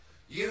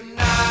United,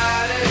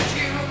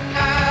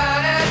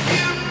 united,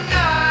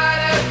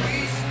 united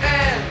we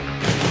stand.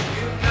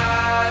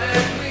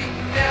 United we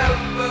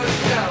never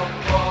shall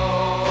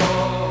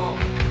fall.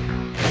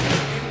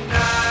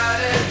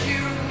 United,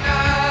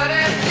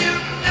 united,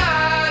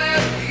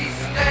 united we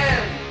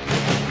stand.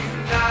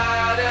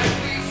 United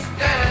we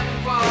stand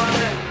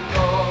one and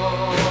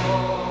all.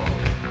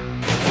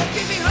 Don't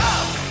give me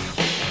up.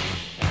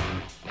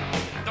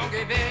 Don't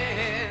give in.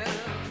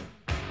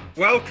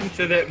 Welcome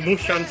to the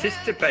much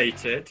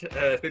anticipated,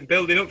 it's been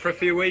building up for a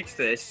few weeks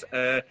this,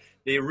 the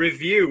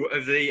review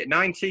of the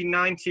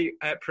 1990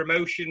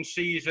 promotion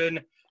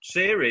season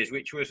series,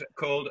 which was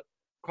called,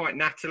 quite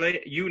nattily,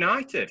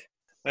 United.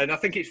 And I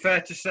think it's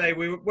fair to say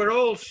we're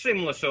all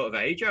similar sort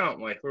of age, aren't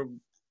we?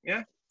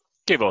 Yeah?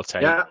 Give or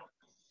take. Yeah.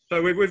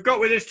 So we've got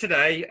with us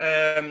today,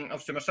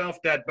 obviously myself,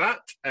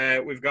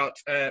 Deadbat. We've got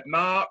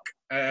Mark,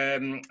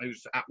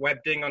 who's at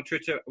Webding on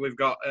Twitter. We've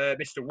got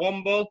Mr.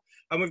 Womble,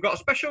 and we've got a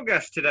special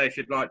guest today. If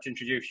you'd like to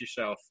introduce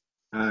yourself.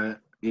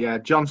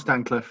 John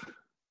Stancliffe,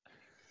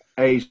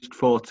 aged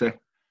 40,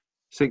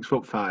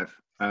 6'5".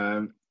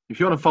 If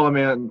you want to follow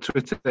me on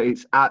Twitter,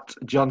 it's at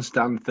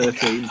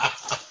JohnStan13.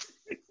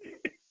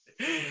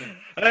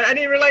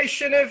 Any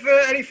relation of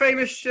any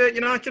famous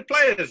United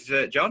players,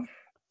 John?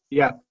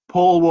 Yeah,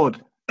 Paul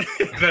Wood.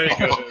 Very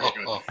good,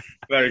 very good.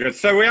 Very good.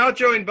 So we are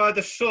joined by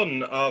the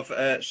son of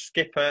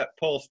skipper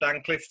Paul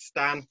Stancliffe,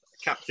 Stan,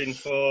 captain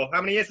for how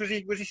many years was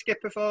he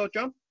skipper for,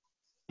 John?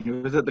 He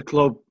was at the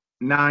club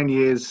 9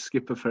 years,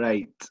 skipper for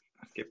 8.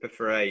 Skipper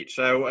for 8.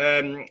 So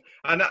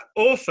and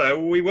also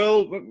we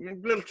will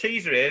little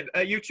teaser here.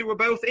 You two were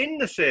both in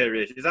the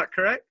series. Is that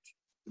correct?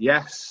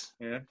 Yes.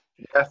 Yeah.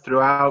 Yeah,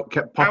 throughout,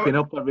 kept popping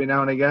up every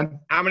now and again.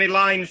 How many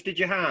lines did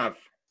you have?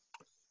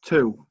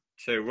 2.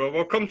 2. Well,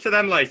 we'll come to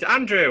them later.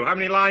 Andrew, how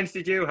many lines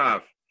did you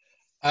have?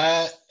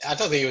 I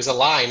don't think it was a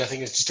line. I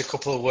think it was just a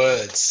couple of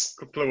words.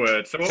 Couple of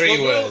words. So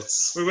Three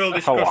words. We will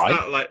discuss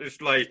that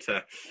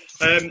later.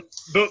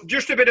 But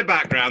just a bit of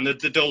background,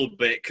 the dull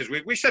bit, because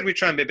we said we'd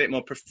try and be a bit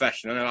more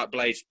professional. I know like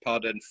Blaze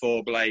Pod and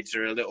Four Blades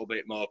are a little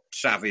bit more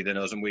savvy than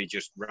us, and we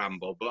just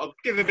ramble. But I'll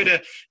give a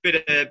bit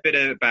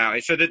about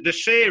it. So the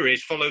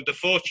series followed the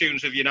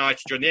fortunes of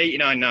United during the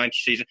 89-90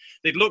 season.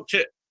 They'd looked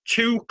at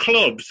 2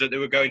 clubs that they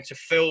were going to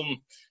film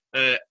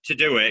to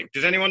do it.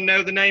 Does anyone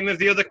know the name of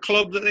the other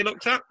club that they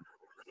looked at?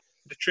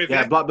 The trivia?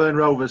 Yeah, Blackburn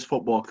Rovers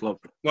Football Club.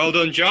 Well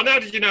done, John. How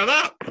did you know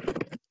that?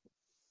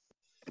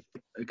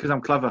 Because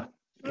I'm clever.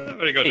 Oh,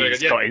 very good, very good.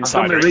 He's got I've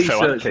done insider the info,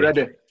 research hasn't he?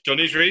 ready. Done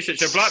his research.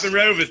 So Blackburn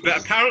Rovers, but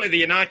apparently the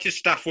United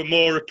staff were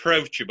more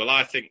approachable.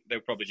 I think they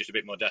were probably just a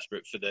bit more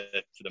desperate for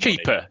the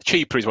money.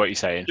 Cheaper is what you're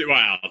saying.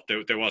 Well,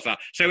 there was that.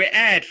 So it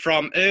aired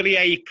from early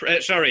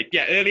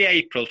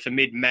April to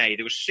mid-May.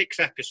 There was 6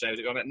 episodes.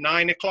 It went at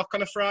 9 o'clock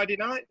on a Friday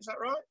night. Is that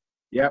right?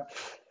 Yep.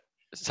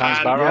 Sounds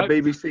And- about Yeah, right.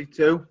 BBC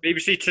 2.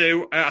 BBC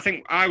 2. I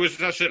think I was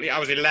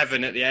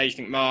 11 at the age. I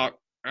think Mark,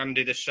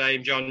 Andy the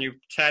same. John, you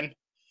 10.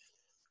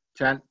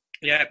 10.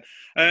 Yeah,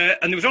 and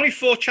there was only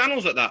 4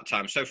 channels at that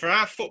time. So for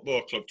our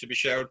football club to be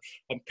shown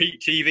on Peak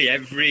TV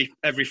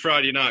every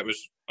Friday night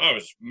I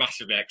was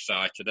massively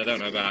excited. I don't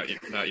know about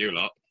you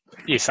lot.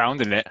 You're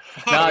sounding it.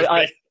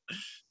 I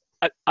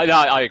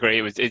I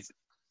agree. It's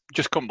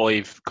just couldn't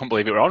believe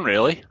it were on,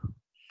 really.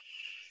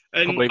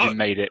 Couldn't believe we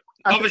made it.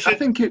 I Obviously-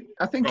 think it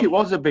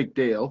was a big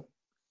deal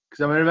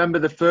because I remember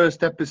the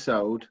first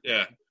episode.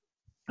 Yeah.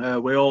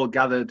 We all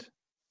gathered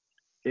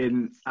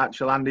in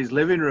actual Andy's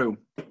living room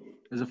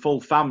as a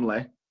full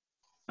family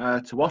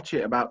to watch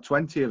it. About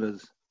 20 of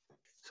us.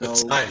 So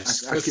Good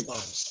times. I Good can-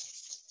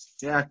 times.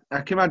 yeah,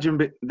 I can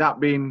imagine that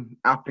being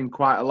happening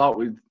quite a lot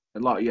with a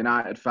lot of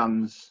United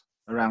fans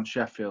around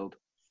Sheffield.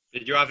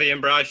 Did you have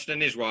Ian Bryson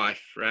and his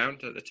wife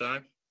round at the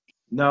time?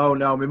 No,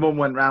 my mum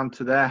went round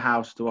to their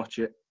house to watch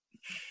it.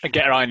 And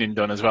get her ironing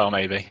done as well,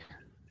 maybe.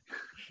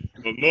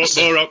 But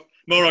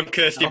more on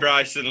Kirsty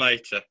Bryson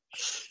later.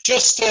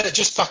 Just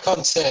back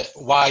onto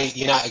why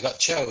United got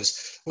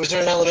chose. Was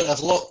there an element of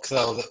luck,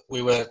 though, that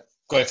we were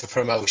going for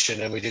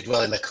promotion and we did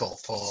well in the cup?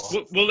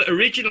 Or Well,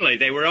 originally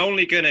they were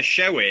only going to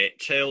show it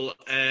till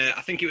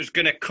I think it was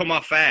going to come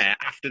off air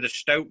after the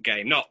Stoke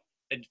game, not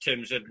in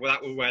terms of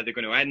that was where they're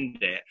going to end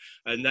it.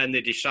 And then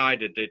they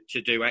decided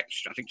to do 2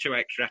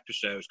 extra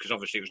episodes because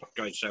obviously it was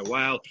going so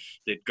well.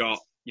 They'd got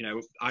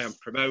eye on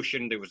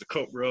promotion. There was the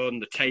cup run,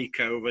 the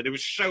takeover. There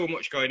was so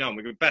much going on.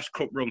 We were best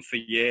cup run for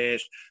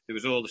years. There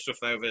was all the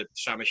stuff over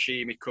Sam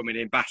Hashimi coming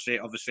in,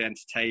 Bassett obviously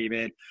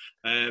entertaining.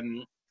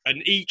 And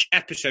each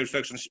episode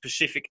focused on a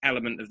specific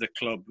element of the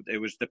club.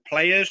 There was the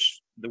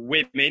players, the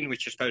women,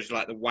 which I suppose is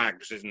like the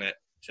WAGs, isn't it,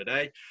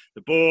 today?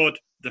 The board,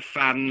 the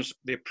fans,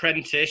 the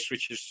apprentice,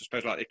 which is I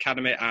suppose like the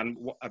academy, and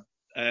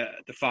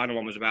the final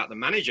one was about the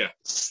manager.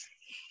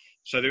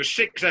 So there were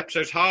 6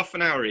 episodes, half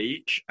an hour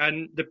each.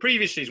 And the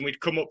previous season,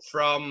 we'd come up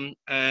from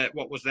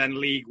what was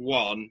then League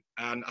One.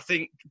 And I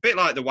think a bit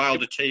like the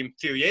Wilder team a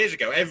few years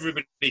ago,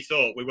 everybody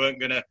thought we were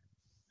going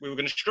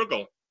to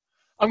struggle.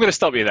 I'm going to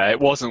stop you there. It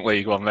wasn't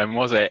League One then,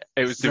 was it?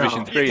 It was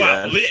Division 3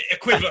 Well, then.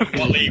 equivalent of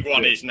what League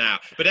One is now.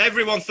 But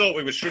everyone thought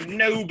we was.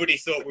 Nobody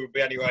thought we would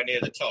be anywhere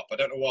near the top. I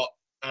don't know what,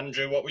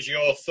 Andrew. What was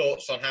your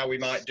thoughts on how we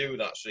might do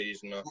that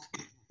season?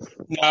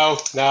 No,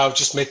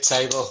 just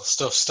mid-table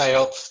stuff. Stay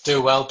up,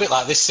 do well. A bit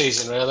like this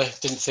season, really.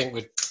 Didn't think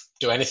we'd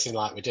do anything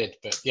like we did,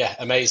 but yeah,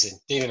 amazing.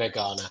 Dina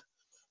Garner.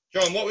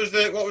 John, what was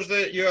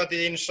the? You had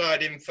the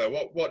inside info.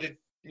 What did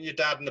your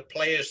dad and the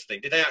players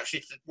think? Did they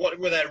actually? What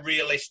were their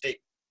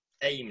realistic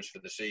aims for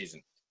the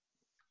season?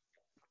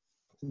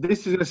 This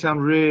is going to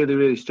sound really,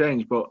 really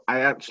strange, but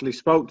I actually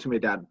spoke to my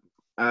dad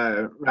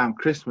around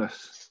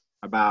Christmas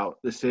about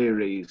the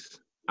series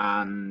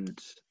and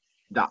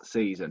that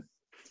season.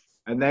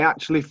 And they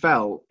actually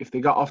felt if they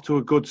got off to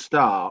a good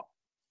start,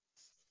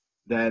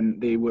 then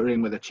they were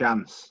in with a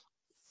chance.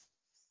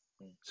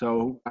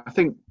 So I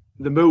think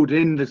the mood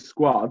in the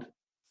squad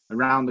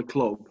around the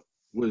club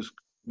was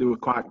they were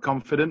quite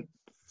confident.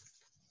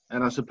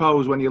 And I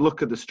suppose when you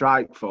look at the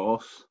strike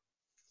force,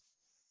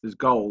 there's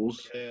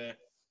goals. Yeah.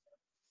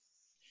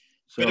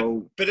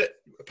 So, but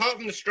apart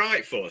from the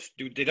strike force,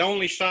 they'd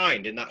only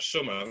signed in that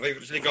summer.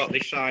 They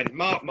signed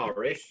Mark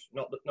Morris,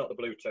 not the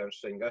Blue Town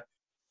singer.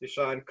 They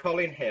signed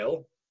Colin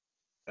Hill,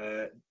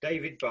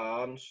 David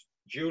Barnes,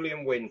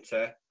 Julian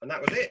Winter, and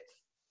that was it.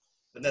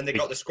 And then they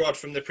got the squad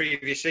from the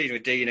previous season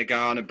with Dina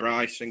Garner,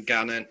 Bryce and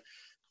Gannon.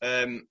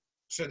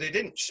 So they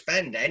didn't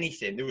spend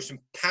anything. There were some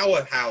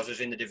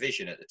powerhouses in the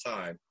division at the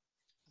time.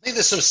 I think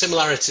there's some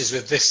similarities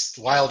with this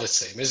Wilder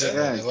team, isn't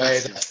there? The way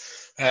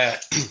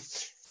that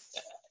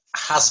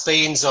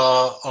has-beens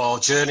or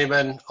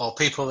journeymen or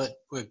people that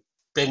were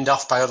binned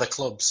off by other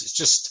clubs. It's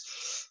just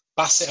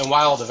Bassett and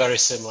Wilder very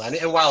similar.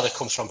 And Wilder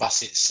comes from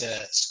Bassett's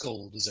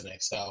school, doesn't he?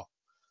 So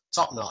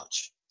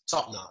top-notch.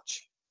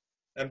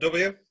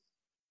 MW?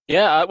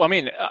 Yeah, I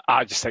mean,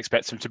 I just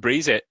expect them to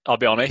breeze it. I'll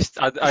be honest.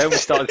 I only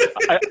started.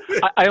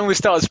 I only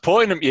started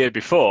supporting them the year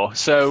before,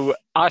 so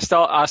I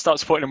started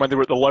supporting them when they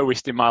were at the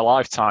lowest in my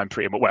lifetime,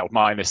 pretty much. Well,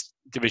 minus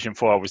Division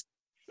 4, I was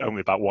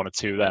only about 1 or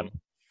 2 then,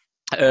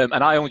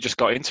 and I only just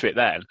got into it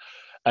then.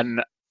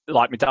 And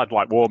like my dad,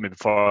 warned me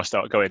before I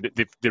started going,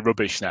 they're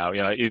rubbish now.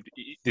 You know,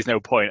 there's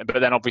no point. But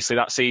then obviously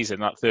that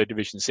season, that 3rd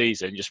Division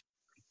season, just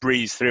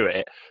breezed through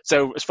it.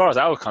 So as far as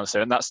I was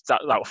concerned, that's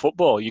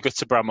football. You go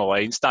to Bramall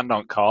Lane, stand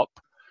on cop.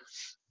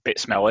 Bit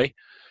smelly,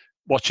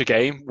 watch a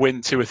game,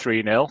 win 2 or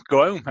 3-0,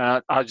 go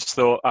home. I just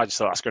thought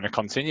that's going to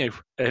continue,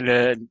 and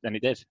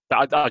it did.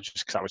 But I just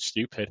because I was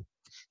stupid.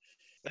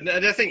 And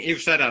I think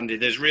you've said, Andy,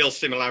 there's real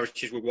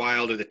similarities with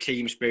Wilder, the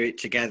team spirit,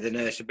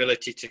 togetherness,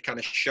 ability to kind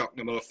of shock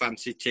the more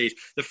fancy teams.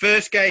 The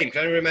first game,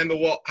 can I remember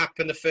what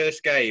happened the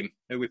first game,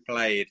 who we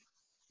played?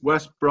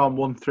 West Brom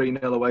won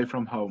 3-0 away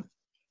from home.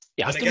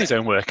 Yeah, he's done his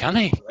own work,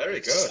 hasn't he?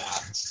 Very good.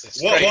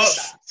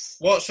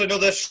 What's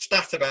another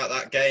stat about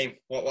that game?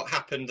 What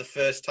happened the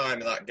first time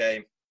of that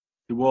game?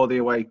 He wore the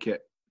away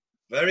kit.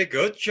 Very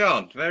good,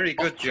 John. Very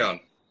good, John.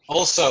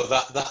 Also, the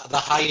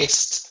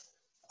highest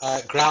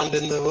ground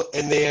in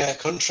the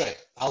country,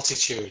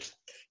 altitude.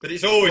 But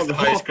it's always the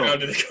highest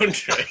ground in the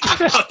country.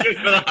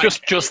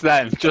 just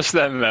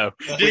then though.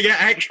 Did you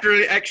get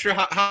extra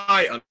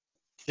height on?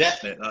 Yeah.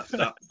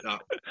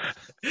 That.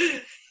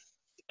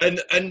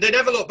 And they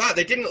never looked back.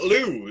 They didn't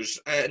lose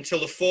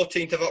until the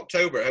 14th of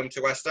October at home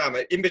to West Ham.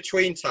 In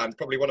between time,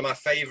 probably one of my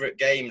favourite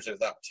games of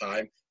that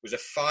time was a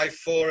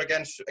 5-4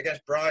 against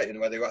Brighton,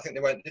 where did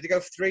they go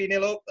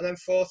 3-0 up and then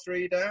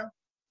 4-3 down?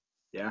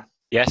 Yeah.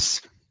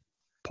 Yes.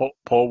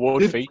 Paul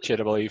Wood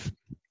featured, I believe.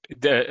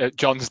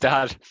 John's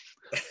dad.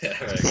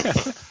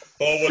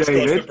 Paul Wood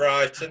scores for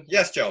Brighton.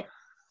 Yes, John.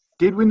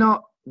 Did we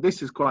not?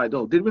 This is quite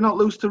dull. Did we not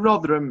lose to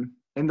Rotherham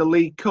in the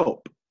League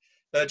Cup?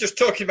 Just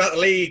talking about the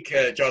league,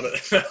 John, at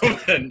the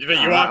moment.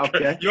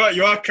 But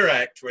you are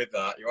correct with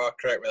that. You are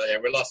correct with that. Yeah,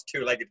 we lost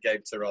 2-legged game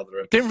to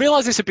Rotherham. Didn't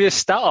realise this would be a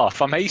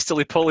start-off. I'm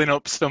hastily pulling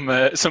up some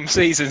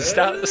season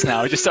stats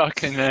now, just so I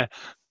can...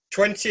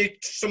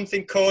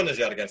 20-something corners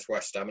he had against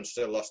West Ham and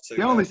still lost 2.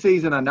 The only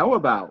season I know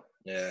about.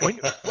 Yeah.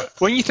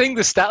 When you think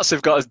the stats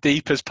have got as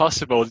deep as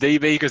possible,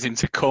 DB goes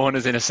into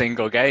corners in a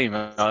single game.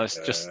 It's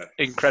just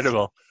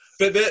incredible.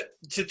 But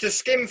to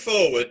skim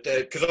forward,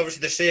 because obviously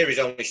the series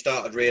only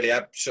started really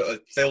sort of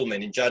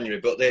filming in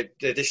January, but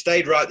they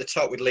stayed right at the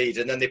top with Leeds,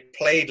 and then they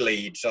played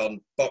Leeds on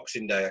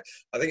Boxing Day.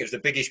 I think it was the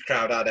biggest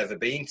crowd I'd ever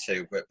been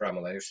to at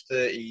Bramall Lane. It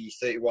was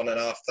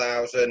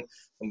 31,500.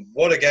 And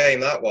what a game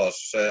that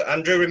was.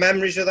 Andrew,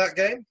 memories of that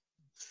game?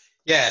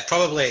 Yeah,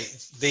 probably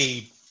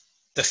the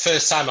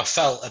first time I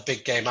felt a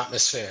big game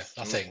atmosphere,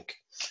 I think.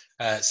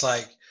 It's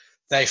like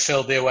they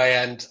filled the away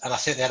end, and I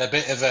think they had a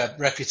bit of a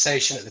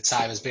reputation at the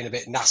time as being a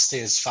bit nasty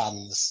as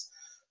fans.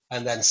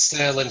 And then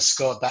Sterling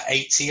scored that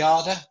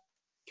 80-yarder.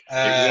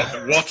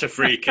 What a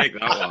free kick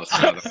that was.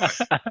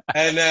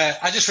 And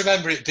I just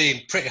remember it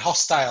being pretty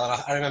hostile.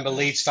 And I remember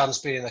Leeds fans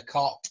being a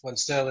cop when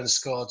Sterling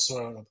scored.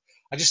 So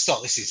I just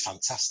thought, this is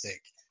fantastic.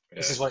 Yeah.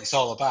 This is what it's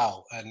all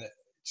about. And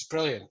it's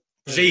brilliant.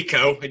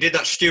 Zico, he did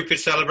that stupid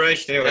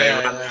celebration. He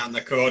ran around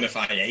the corner.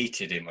 I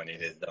hated him when he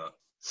did that.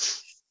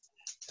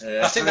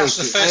 I think that was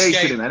the I first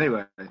hated game. him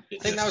anyway. I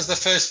think that was the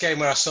first game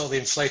where I saw the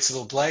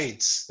inflatable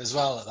blades as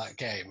well at that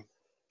game.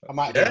 I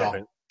might be Yeah.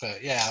 wrong,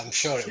 but yeah, I'm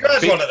sure it You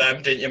was. had one of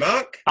them, didn't you,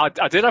 Mark?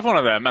 I did have one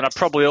of them, and I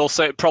probably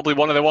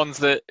one of the ones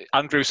that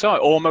Andrew saw. I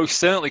almost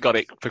certainly got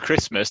it for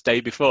Christmas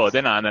day before,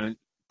 didn't I? And then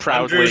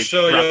proudly. Andrew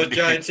saw your rapidly-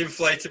 giant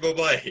inflatable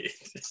blade.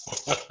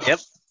 Yep.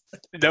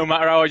 No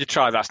matter how hard you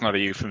try, that's not a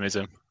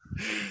euphemism.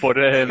 But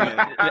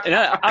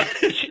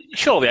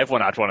surely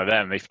everyone had one of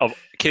them.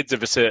 Kids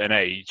of a certain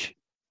age.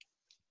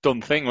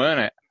 Done thing,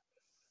 weren't it?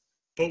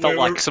 But Felt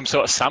like some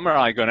sort of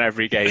samurai gun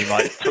every game.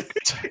 Like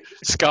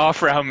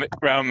scarf round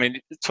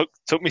me,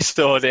 took me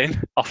stored in.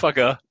 Off I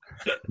go.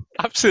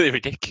 Absolutely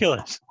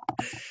ridiculous.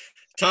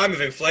 time of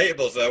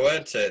inflatables, though,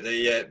 weren't it?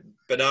 The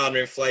banana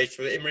inflatable,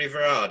 was it Imre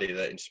Varadi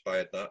that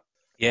inspired that?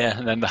 Yeah,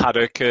 and then the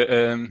haddock at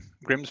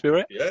Grimsby,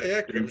 right?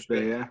 Yeah, Grimsby.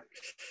 Yeah.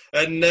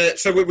 And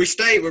so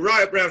we're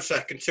right up round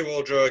second,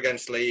 2-2 draw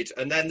against Leeds,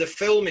 and then the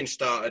filming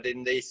started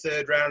in the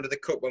third round of the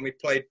cup when we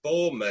played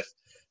Bournemouth.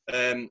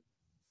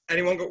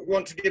 Anyone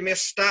want to give me a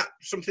stat,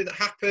 something that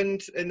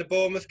happened in the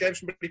Bournemouth game?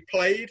 Somebody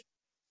played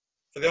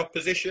for the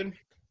opposition,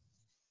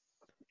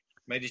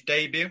 made his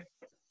debut.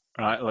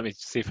 Right, let me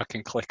see if I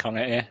can click on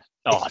it here.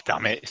 Oh,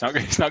 damn it.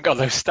 It's not got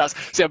those stats.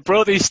 See, I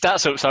brought these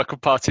stats up so I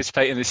could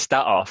participate in this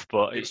stat off,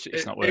 but it's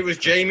not working. It was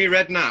Jamie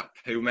Redknapp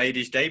who made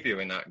his debut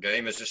in that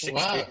game as a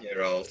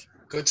 16-year-old.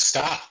 Good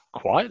start.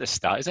 Quite the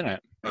stat, isn't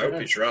it? I hope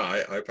it's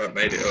right. I hope I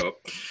made it up.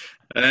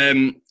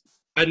 And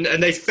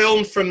they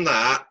filmed from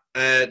that.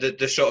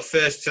 The sort of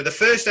first. So the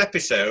first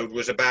episode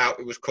was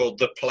called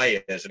The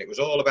Players, and it was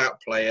all about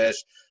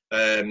players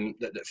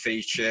that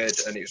featured,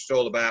 and it was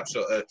all about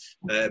sort of.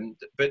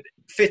 But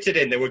fitted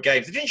in, there were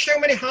games. They didn't show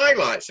many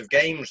highlights of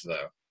games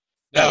though.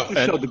 No,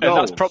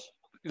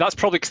 And that's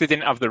probably because they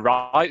didn't have the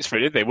rights for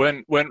it, did they?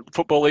 Weren't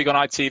Football League on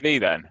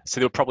ITV then? So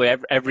they were probably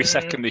every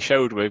second they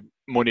showed were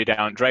money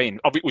down drain,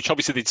 which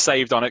obviously they'd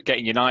saved on it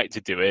getting United to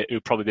do it, who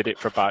probably did it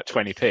for about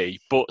 20p.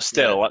 But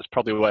still, that's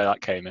probably where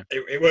that came in.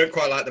 It weren't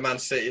quite like the Man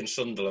City and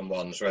Sunderland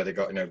ones where they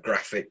got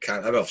graphic.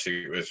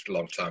 Obviously, it was a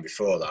long time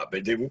before that,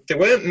 but there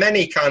weren't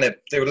many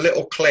there were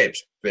little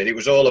clips. But it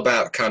was all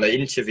about kind of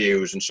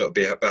interviews and sort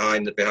of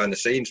behind the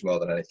scenes more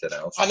than anything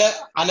else. I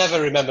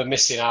never remember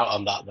missing out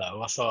on that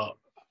though. I thought,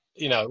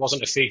 it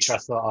wasn't a feature. I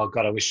thought, oh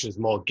god, I wish there was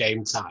more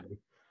game time.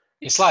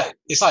 It's like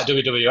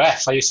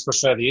WWF. I used to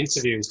prefer the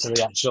interviews to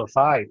the actual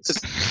fights.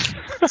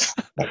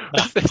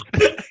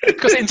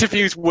 Because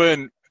interviews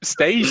weren't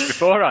staged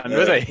beforehand,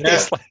 were they? Yeah.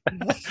 It's like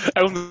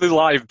only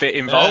live bit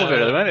involved in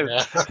them, weren't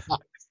it?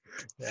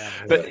 Yeah.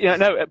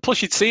 But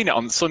plus you'd seen it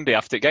on Sunday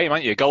after game,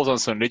 hadn't you? Goals on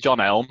Sunday,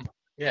 John Elm.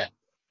 Yeah.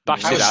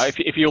 Bashed it out.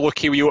 If you're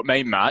lucky, you were at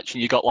main match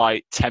and you got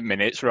like 10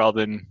 minutes rather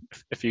than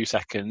a few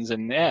seconds,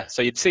 and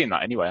so you'd seen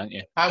that anyway, hadn't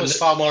you? I was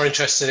far more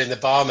interested in the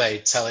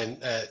barmaid telling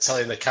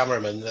the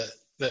cameraman that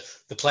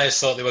the players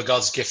thought they were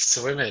God's gift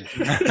to women.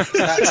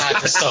 That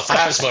type of stuff.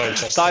 I was more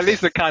interested. That is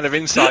the kind of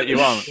insight you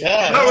want.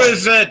 Yeah. That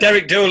was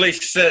Derek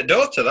Dooley's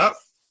daughter. That.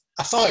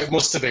 I thought it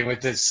must have been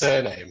with the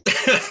surname.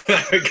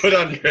 Good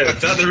on you.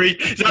 Is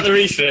that the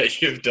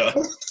research you've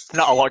done?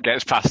 Not a lot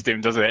gets past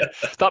him, does it?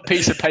 That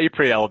piece of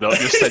paper he held up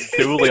just said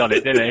Dooley on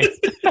it, didn't he?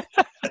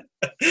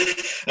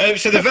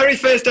 So the very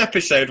first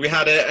episode, we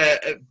had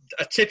a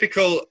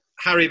typical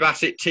Harry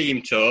Bassett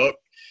team talk,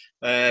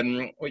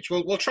 which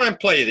we'll try and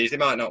play these. They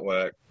might not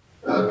work.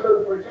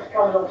 Cooper just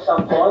comes on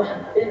sometimes,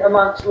 in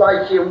amongst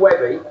Lakey and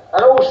Webby,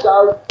 and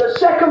also the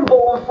second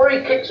ball and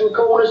free kicks and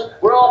corners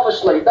were half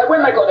asleep.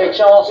 When they got their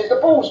chances, the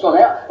ball's gone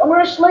out and we're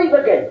asleep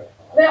again.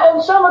 Now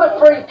on some of the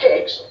free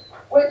kicks,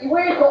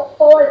 we've got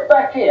 5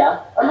 back here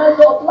and they've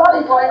got a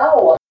bloody great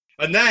hole.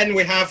 And then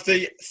we have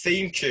the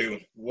theme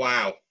tune.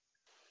 Wow.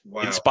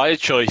 Inspired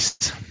choice.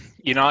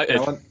 United.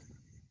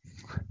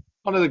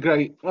 One of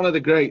the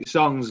great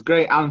songs,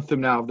 great anthem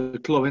now of the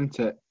club,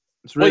 isn't it?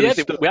 It's Well, really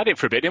we had it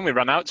for a bit, didn't we?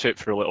 Ran out to it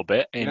for a little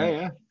bit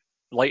in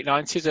late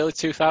 90s, early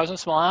 2000s,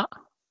 something like that.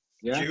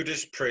 Yeah.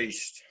 Judas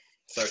Priest.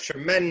 So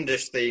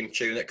tremendous theme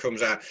tune that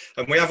comes out.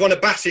 And we have one of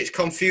Bassett's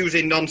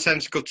confusing,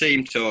 nonsensical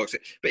team talks.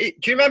 But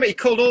do you remember he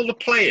called all the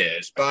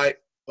players by,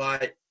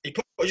 he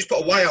just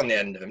put a Y on the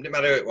end of them, didn't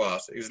matter who it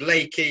was. It was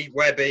Lakey,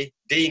 Webby,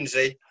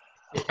 Deansy.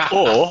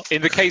 Or,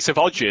 in the case of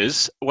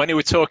Hodges, when he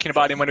was talking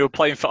about him when he was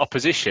playing for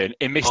opposition,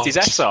 he missed his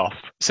S off.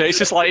 So it's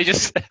just like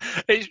he's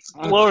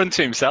blowing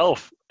to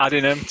himself,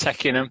 adding them,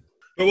 taking them.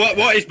 But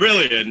what is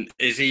brilliant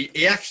is he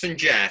F's and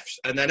Jeffs,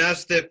 and then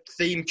as the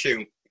theme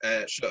tune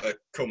sort of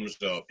comes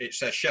up, it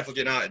says Sheffield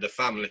United, the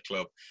family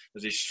club,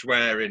 as he's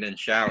swearing and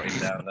shouting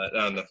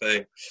down the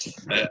thing.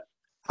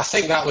 I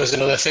think that was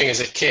another thing as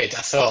a kid.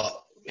 I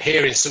thought,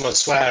 hearing someone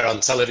swear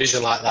on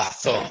television like that, I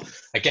thought,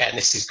 again,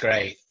 this is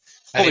great.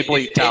 Fully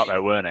bleeped out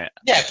though, weren't it?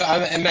 Yeah,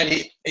 but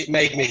it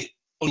made me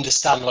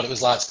understand what it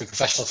was like to be a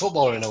professional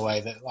footballer in a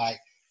way that, like,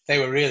 they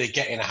were really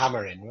getting a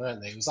hammer in,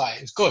 weren't they? It was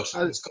good. It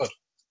was good.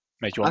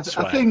 Made you want to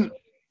swear.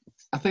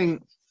 I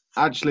think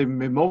actually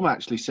my mum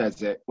actually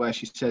says it, where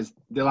she says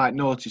they're like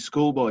naughty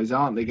schoolboys,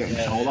 aren't they, getting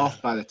told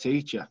off by the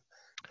teacher?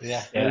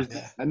 Yeah.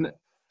 And to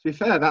be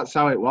fair, that's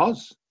how it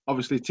was.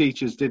 Obviously,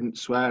 teachers didn't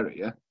swear at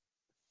you.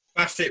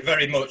 Bassett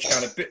very much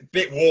kind of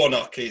bit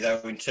Warnocky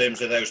though in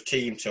terms of those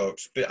team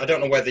talks. But I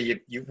don't know whether you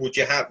do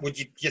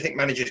you think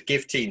managers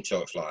give team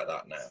talks like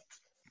that now?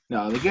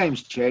 No, the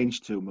game's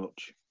changed too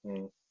much.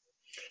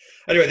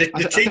 Anyway,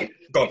 the team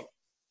gone.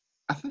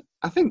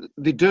 I think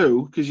they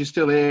do, because you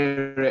still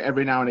hear it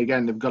every now and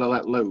again. They've got to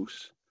let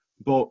loose,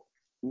 but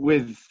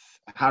with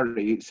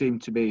Harry, it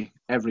seemed to be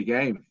every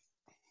game.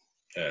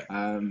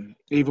 Yeah.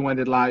 Even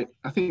when I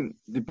think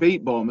they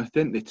beat Bournemouth,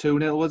 didn't they?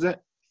 2-0 was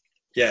it?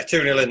 Yeah,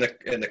 2-0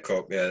 in the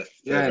cup. Yeah.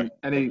 Yeah,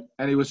 and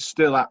he was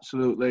still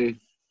absolutely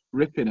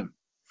ripping them.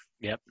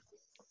 Yep.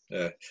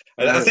 Yeah.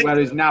 And I think,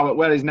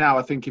 whereas now,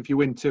 I think if you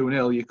win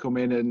 2-0, you come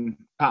in and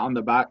pat on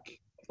the back,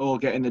 or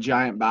get in the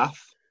giant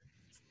bath,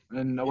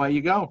 and away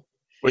you go.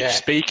 Which,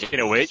 speaking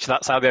of which,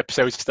 that's how the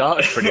episode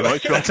started, pretty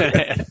much, wasn't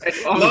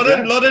it?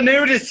 lot of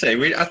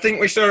nudity. I think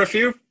we saw a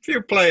few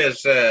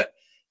players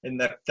in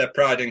their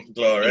pride and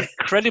glory.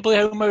 Incredibly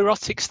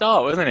homoerotic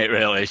start, wasn't it?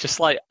 Really, it's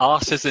just like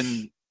arses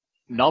and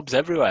knobs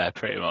everywhere,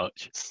 pretty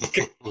much.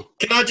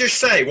 Can I just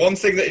say one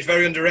thing that is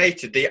very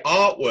underrated? The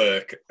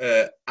artwork,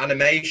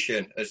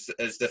 animation, as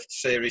the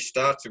series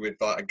started with,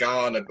 like a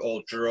Ghana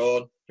all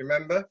drawn. Do you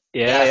remember?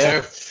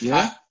 Yeah. Do you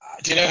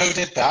know who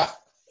did that?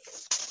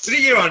 Was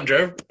it you,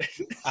 Andrew?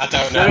 I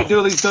don't know. Derek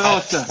Dooley's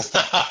daughter.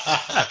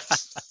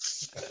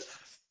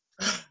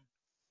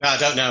 No, I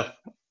don't know.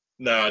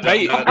 No, I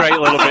don't know. Great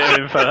little bit of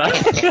info there.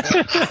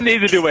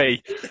 Neither do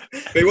we.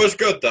 It was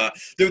good, that.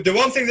 The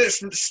one thing that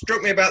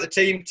struck me about the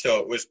team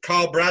talk was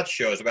Carl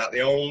Bradshaw is about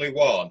the only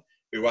one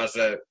who has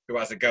a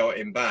go at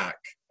him back.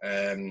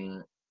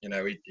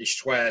 He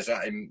swears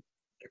at him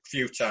a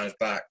few times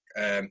back.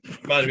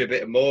 Reminds me a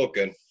bit of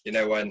Morgan,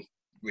 when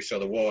we saw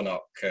the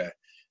Warnock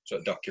sort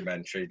of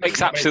documentary.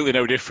 Makes absolutely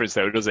no difference,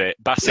 though, does it?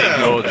 Bassett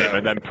ignores him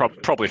and then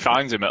probably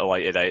finds him at a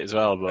later date as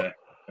well. But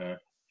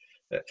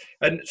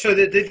and so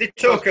they talk.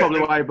 That's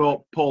probably why he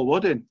brought Paul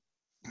Wood in.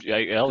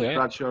 Yeah.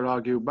 Bradshaw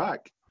argued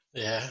back.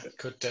 Yeah,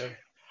 could do.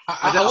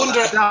 I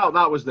doubt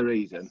that was the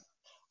reason.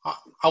 I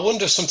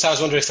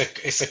sometimes wonder if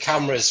the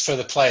cameras for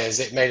the players,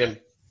 it made them.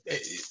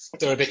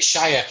 They're a bit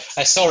shyer.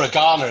 I saw a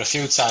Garner a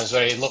few times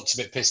where he looked a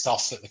bit pissed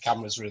off that the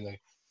cameras were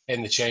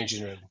in the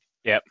changing room.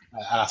 Yep.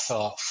 And I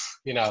thought,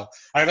 I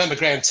remember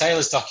Graham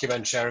Taylor's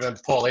documentary. I remember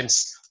Paul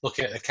Ince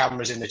looking at the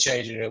cameras in the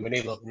changing room, and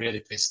he looked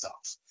really pissed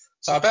off.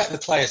 So I bet the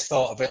players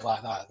thought a bit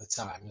like that at the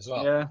time as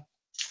well. Yeah.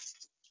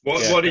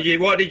 What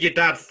did your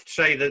dad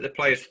say that the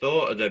players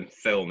thought of them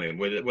filming?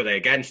 Were they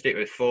against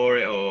it, for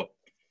it, or?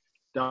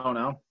 Don't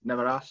know.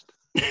 Never asked.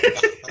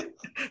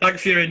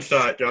 Thanks for your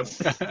insight, John.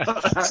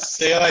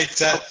 See you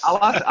later.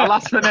 I'll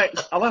ask for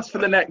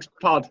the next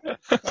pod.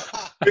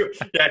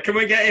 Yeah, can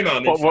we get him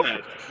on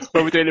instead?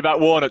 What we're doing about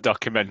Warnock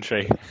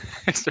documentary.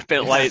 It's a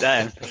bit late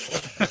then.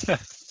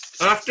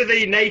 After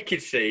the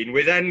naked scene,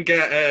 we then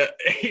get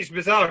it's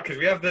bizarre because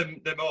we have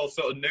them all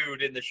sort of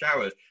nude in the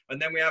showers,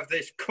 and then we have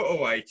this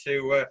cutaway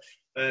to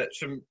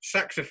some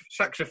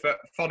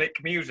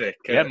saxophonic music.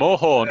 More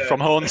horn, from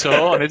horn to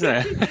horn, isn't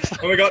it?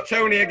 And we got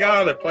Tony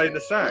Agala playing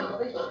the sax.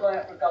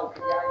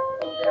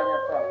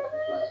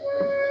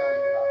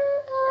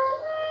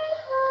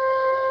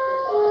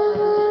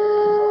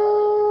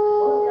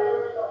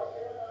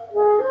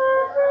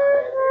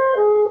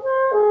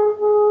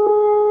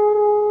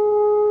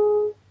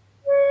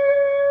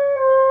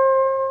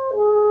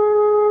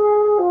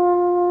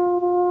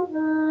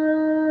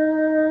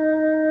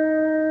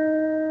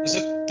 There's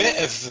a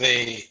bit of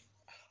the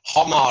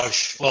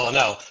homage. Well,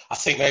 no, I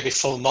think maybe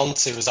Full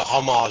Monty was a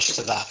homage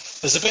to that.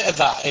 There's a bit of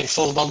that in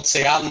Full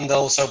Monty and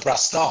also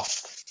Brassed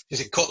Off, because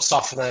it cuts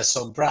off and there's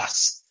some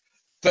brass.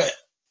 But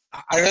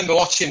I remember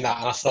watching that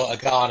and I thought,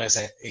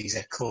 he's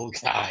a cool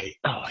guy.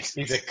 Oh,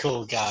 He's a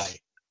cool guy.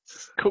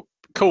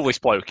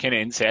 Coolest bloke,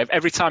 isn't he?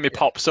 Every time he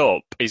pops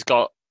up, he's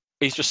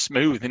just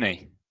smooth, isn't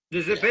he?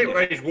 There's a bit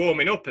where he's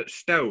warming up at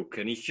Stoke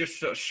and he's just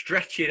sort of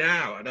stretching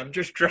out, and I'm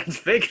just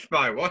transfixed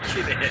by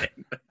watching it.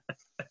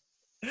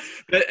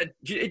 But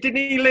didn't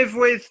he live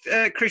with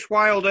Chris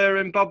Wilder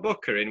and Bob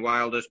Booker in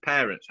Wilder's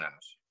parents'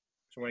 house?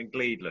 Somewhere in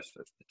Gleedless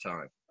at the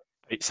time.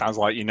 It sounds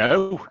like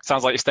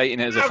Sounds like you're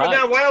stating it as a fact.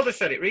 But Wilder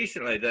said it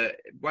recently that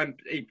when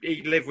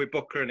he lived with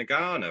Booker and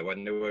Agana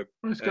when they were.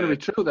 Well, it's going to be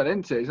true, then,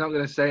 isn't it? He's not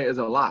going to say it as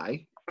a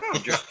lie. Oh,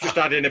 just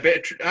adding a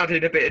bit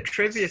of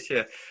trivia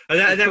here, and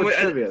then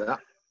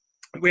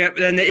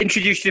they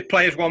introduced the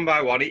players one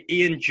by one.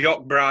 Ian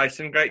Jock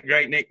Bryson,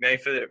 great nickname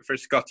for a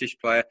Scottish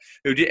player.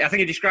 I think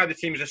he described the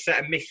team as a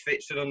set of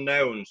misfits and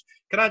unknowns.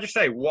 Can I just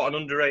say what an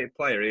underrated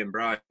player Ian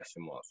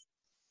Bryson was?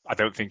 I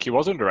don't think he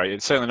was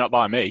underrated. Certainly not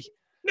by me.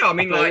 No, I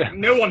mean,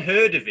 no one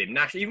heard of him.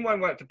 Even when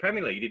he went to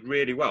Premier League, he did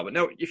really well. But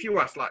no, if you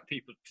ask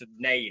people to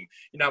name,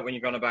 when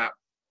you're going about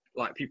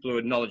people who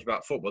had knowledge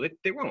about football,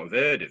 they won't have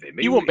heard of him.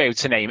 You won't be able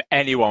to name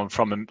anyone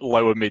from a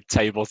lower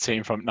mid-table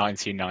team from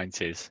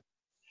 1990s.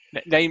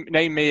 Name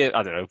me,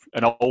 I don't know,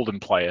 an Oldham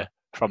player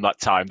from that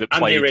time that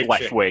played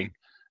left wing.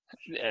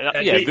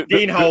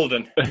 Dean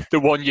Holden. The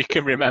one you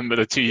can remember,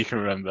 the two you can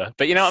remember.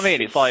 But you know what I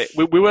mean? It's like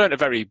we weren't a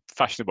very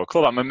fashionable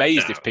club. I'm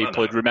amazed if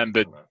people had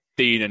remembered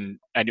Dean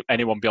and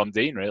anyone beyond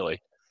Dean,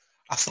 really.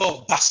 I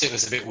thought Bassett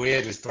was a bit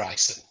weird with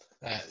Bryson.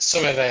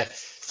 Some of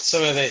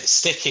the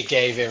stick he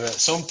gave him at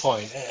some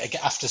point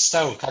after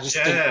Stoke, I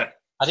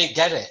didn't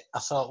get it. I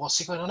thought, what's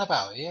he going on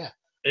about? Yeah.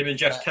 Him and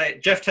Jeff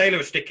Taylor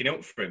was sticking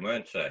up for him,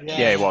 weren't they?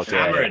 Yeah, he was.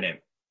 Hammering him.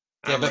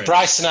 Yeah, but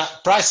Bryson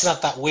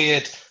had that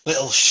weird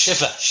little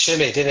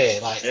shimmy, didn't he?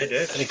 Like, he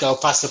did. And he'd go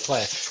past the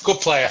player.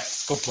 Good player.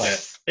 Yeah.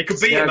 He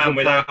could beat a man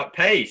without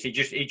pace. He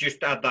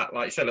just had that,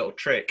 like, a little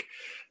trick.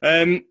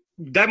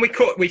 Then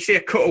we see a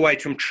cutaway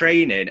from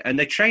training, and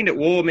they trained at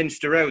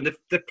Warminster Road.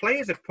 The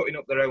players are putting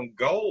up their own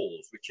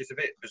goals, which is a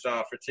bit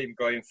bizarre for a team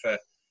going for,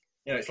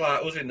 it's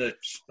like us in the.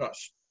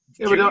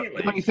 Yeah, but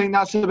don't you think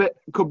that's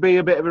could be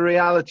a bit of a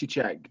reality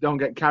check? Don't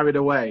get carried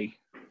away.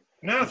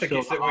 No, I think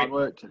it's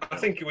that I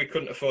think we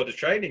couldn't afford a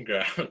training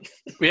ground.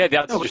 Yeah, they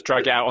had to just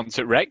drag it out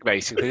onto rec,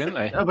 basically, didn't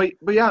they? No, but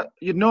yeah,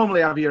 you'd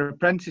normally have your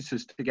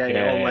apprentices to get it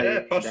all laid Yeah,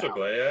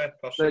 possibly.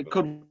 So it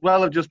could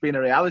well have just been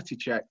a reality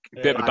check.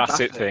 A bit of a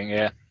Bassett thing,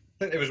 yeah.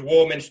 I think it was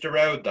Warminster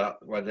Road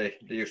where they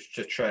used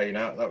to train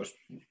out.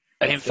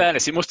 And in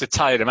fairness, it must have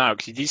tired them out,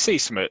 because you see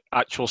some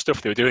actual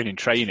stuff they were doing in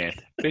training.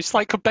 It's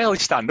like could barely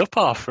stand up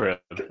after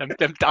it.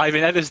 Them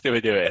diving headers they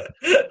were doing.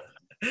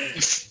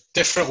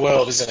 Different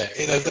world, isn't it?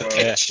 The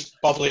pitch,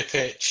 bobbly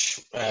pitch.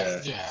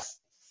 Yeah.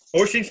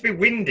 Or it seems to be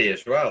windy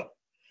as well,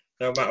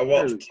 no matter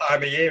what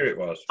time of year it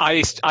was.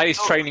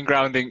 Highest training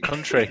ground in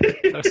country.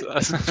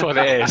 That's what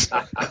it is.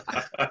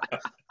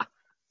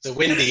 The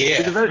windy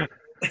year. It was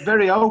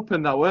very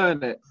open, though,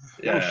 weren't it?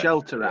 No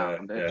shelter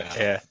around it.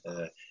 Yeah.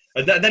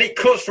 And then it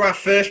cuts to our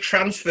first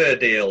transfer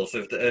deals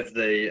of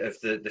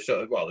the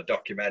sort of the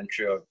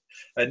documentary.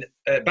 And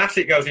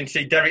Bassett goes in to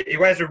see Derek. He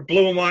wears a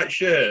blue and white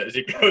shirt as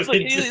he goes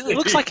in. It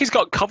looks like he's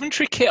got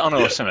Coventry kit on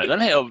or something,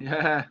 doesn't it?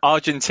 Or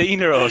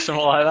Argentina or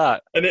something like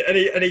that.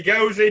 And he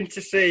goes in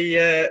to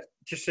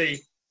see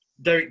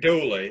Derek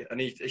Dooley,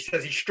 and he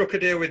says he struck a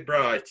deal with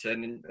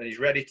Brighton and he's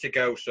ready to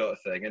go, sort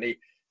of thing.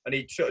 And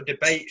he sort of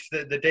debates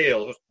the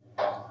deal.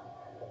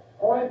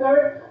 Morning,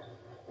 Derek.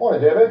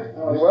 Morning, David.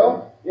 Are you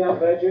well? Yeah, I'm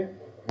glad you.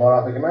 All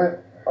right, thank you, mate.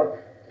 I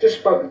just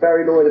spoke to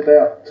Barry Lloyd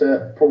about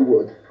Paul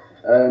Wood.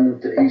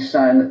 He's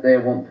saying that they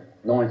want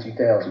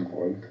 90,000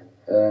 for him.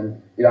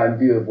 In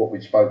view of what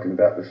we've spoken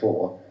about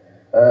before.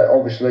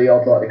 Obviously,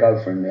 I'd like to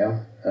go for him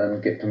now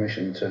and get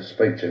permission to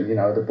speak to him.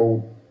 The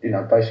board,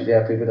 basically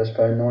happy with us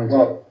paying 90.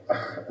 Well,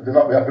 they're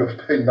not happy with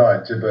us paying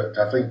 90, but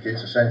I think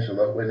it's essential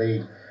that we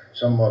need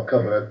some more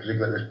cover,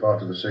 particularly at this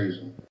part of the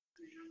season.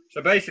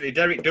 So basically,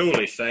 Derek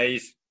Dooley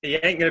says he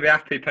ain't going to be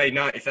happy paying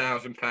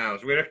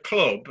 £90,000. We're a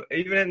club,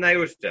 even in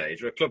those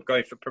days, we're a club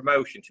going for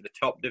promotion to the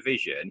top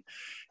division.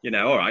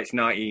 All right, it's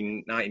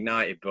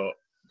 1990, but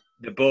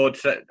the board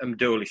said,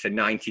 Dooley said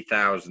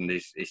 90,000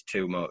 is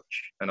too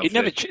much. And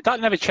that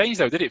never changed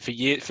though, did it? For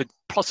years,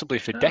 possibly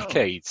for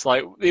decades.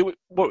 Like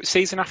what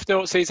season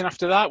after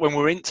that, when we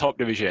were in top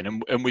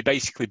division and we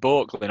basically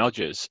bought Glenn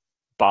Hodges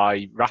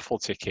by raffle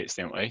tickets,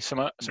 didn't we?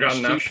 Some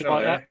Grand National,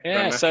 like that.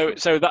 Yeah.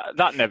 So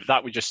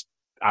that was just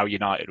how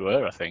United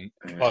were, I think.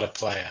 What a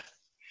player!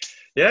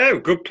 Yeah,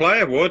 good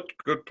player, Wood.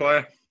 Good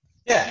player.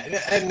 Yeah,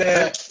 and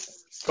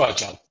go on,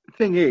 John. The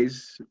thing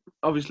is,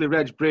 obviously,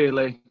 Reg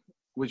Brearley,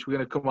 which we're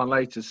going to come on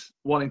later,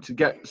 wanting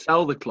to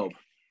sell the club.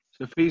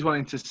 So if he's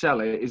wanting to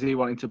sell it, is he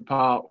wanting to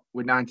part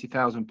with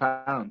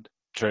 £90,000?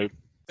 True.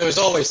 There was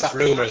always that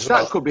rumour as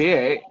well. That could be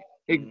it.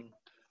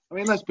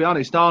 Let's be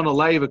honest. Arnold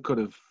Laver could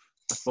have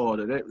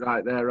afforded it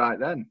right there, right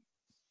then.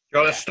 Do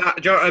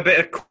you want a bit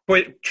of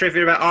quick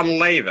trivia about Arnold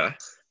Laver?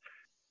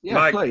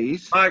 Yeah,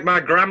 please. My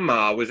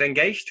grandma was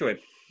engaged to him.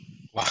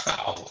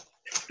 Wow.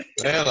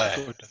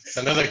 Really?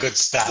 Another good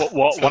stat.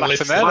 What happened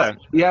there then?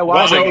 Yeah,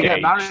 why did they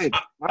get married?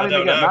 Why did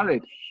they get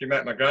married? She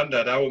met my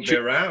granddad. I wouldn't be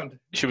around.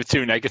 She was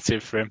too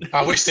negative for him.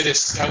 I wish they'd have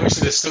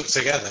stuck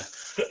together.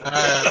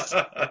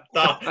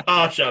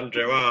 Harsh,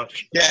 Andrew,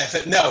 harsh. Yeah,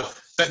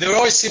 but there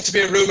always seemed to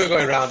be a rumour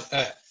going around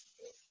at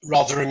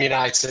Rotherham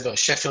United or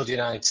Sheffield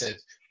United.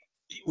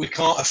 We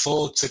can't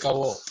afford to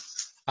go up.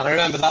 And I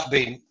remember that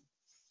being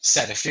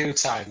said a few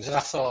times. And I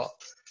thought,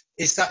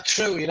 is that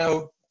true?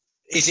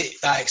 Is it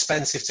that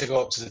expensive to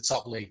go up to the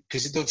top league?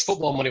 Because the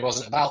football money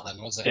wasn't about then,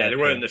 was it? Yeah, there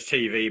weren't the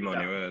TV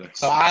money, were there?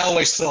 So I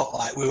always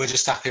thought we were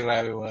just happy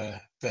where we were.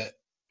 But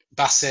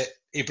Bassett,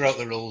 he broke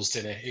the rules,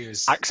 didn't he? He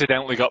was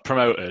accidentally got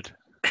promoted.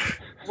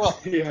 Well,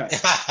 yeah,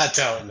 I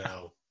don't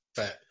know.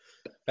 But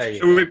there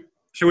you go.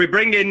 So we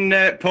bring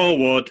in Paul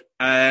Wood,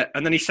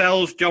 and then he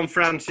sells John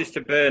Francis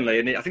to Burnley.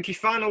 And I think his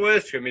final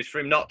words to him is for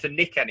him not to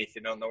nick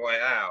anything on the way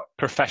out.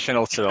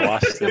 Professional to the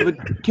last. Yeah,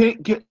 but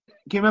can you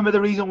remember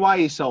the reason why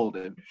he sold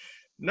him?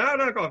 No,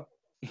 go on.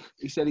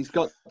 He said he's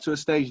got to a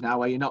stage now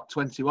where you're not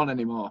 21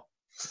 anymore.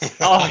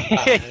 Oh,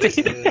 yeah.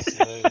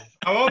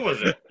 How old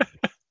was it?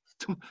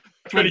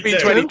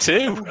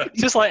 22.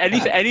 Just like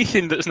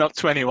anything that's not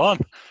 21.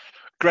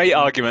 Great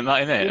argument,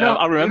 that, isn't it?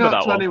 I remember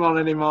that one. You're not 21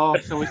 anymore,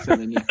 so we're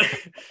telling you.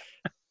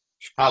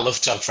 I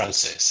love John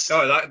Francis.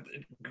 Oh,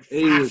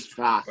 he was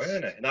fast,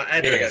 wasn't it? That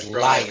Eddie gets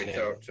right we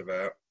talked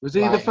about. Was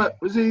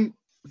he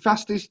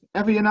fastest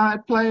ever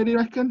United player? Do you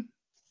reckon?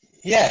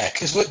 Yeah,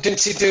 because didn't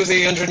he do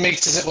the 100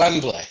 metres at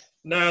Wembley?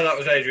 No, that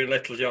was Adrian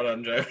Littlejohn,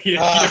 Andrew.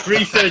 Your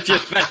research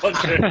has failed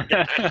you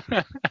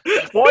again.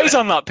 What is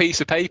on that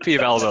piece of paper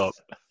you've held up?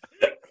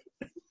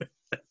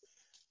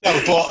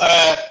 No,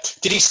 but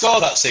did he score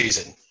that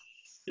season?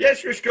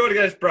 Yes, we scored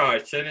against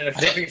Brighton, and I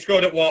think he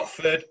scored at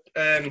Watford.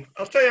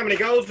 I'll tell you how many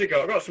goals he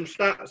got. I've got some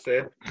stats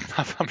here.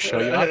 I'm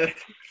sure you have.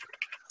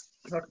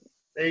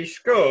 He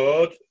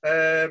scored.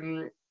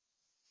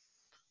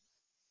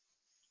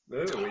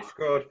 He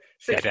scored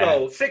six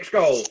goals. 6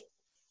 goals.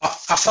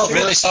 I felt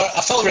really sorry.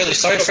 I felt really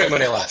sorry for him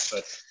when he left.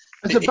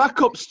 As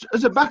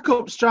a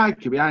backup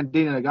striker behind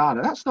Dina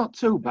Nagano, that's not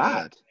too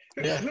bad.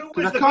 Yeah. Who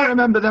Because was I can't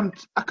remember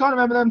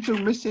them two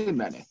missing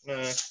many.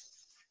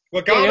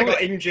 Well, Garner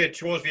got injured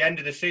towards the end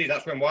of the season.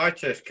 That's when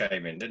Whitehurst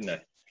came in, didn't he?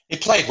 He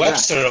played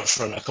Webster up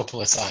front a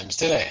couple of times,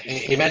 didn't he?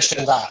 He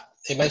mentioned that.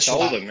 He mentioned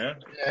that. Him, yeah.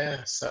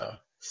 Yeah, so.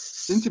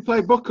 Didn't he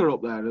play Booker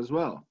up there as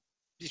well?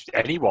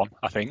 Anyone,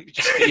 I think.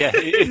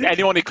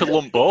 Anyone he could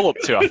lump ball up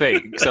to, I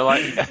think. So,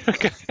 like, we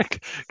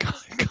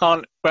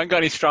haven't got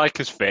any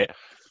strikers fit.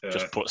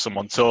 Just put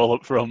someone tall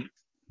up front.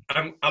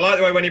 I like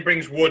the way when he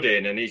brings Wood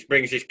in and he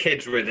brings his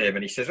kids with him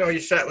and he says, "Oh,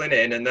 you're settling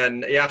in," and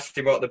then he asks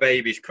him what the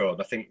baby's called.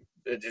 I think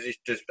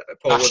does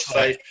Paul Wood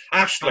say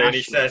Ashley, and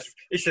he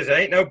says,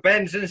 "Ain't no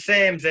Bens and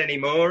Sams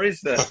anymore, is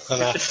there?"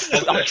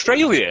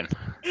 Australian.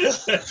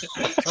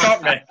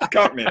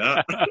 Can't me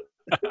that.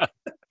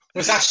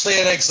 Was Ashley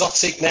an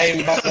exotic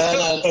name back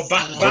then?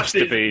 Must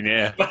have been,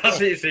 yeah.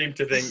 Bassett seemed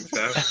to think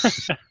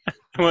so.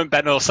 It weren't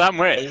Ben or Sam,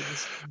 were it?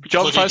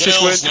 John Francis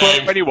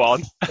weren't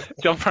 21.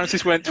 John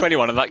Francis weren't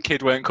 21, and that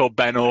kid weren't called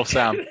Ben or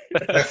Sam.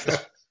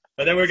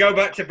 And then we go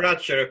back to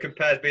Bradshaw, who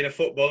compares being a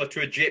footballer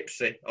to a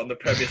gypsy on the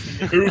premise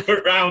that you move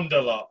around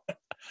a lot.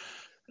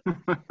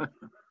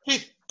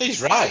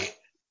 He's right.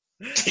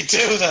 They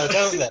do, though,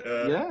 don't they?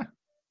 Yeah.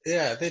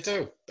 Yeah, they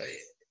do.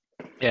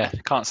 Yeah,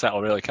 can't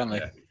settle really, can they?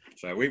 Yeah.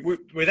 So we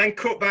then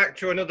cut back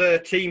to another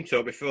team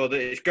talk before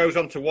it goes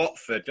on to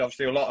Watford.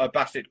 Obviously, a lot of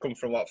Bassett come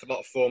from Watford, a lot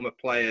of former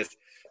players.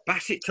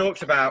 Bassett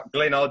talks about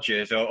Glyn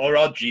Hodges, or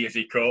Hodgie as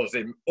he calls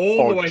him,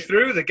 the way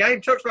through the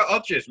game. Talks about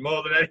Hodges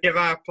more than any of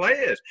our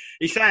players.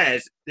 He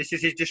says, this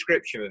is his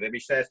description of him, he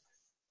says,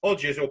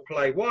 Hodges will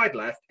play wide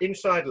left,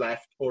 inside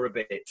left, or a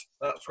bit.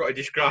 That's what he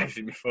describes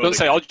him before. Don't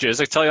say Hodges,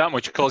 I tell you that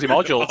much. He calls him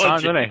Hodge all the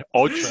time, doesn't he?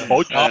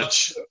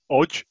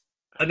 Hodge.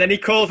 And then he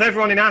calls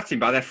everyone in our team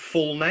by their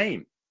full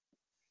name.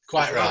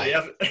 Quite right.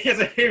 He has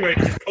a thing where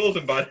he just calls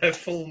them by their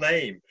full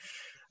name.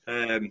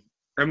 And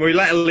we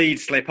let a lead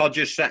slip.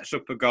 Hodges sets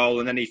up a goal,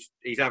 and then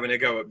he's having a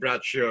go at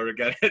Bradshaw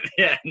again at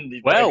the end.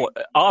 Well,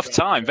 half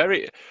time.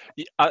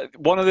 I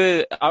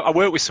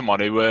work with someone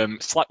who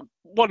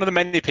one of the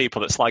many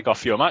people that slag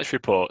off your match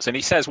reports, and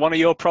he says one of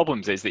your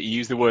problems is that you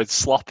use the word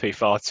sloppy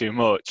far too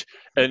much.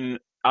 And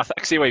I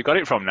see where you got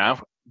it from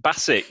now.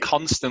 Bassett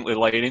constantly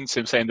laying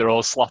into him, saying they're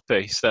all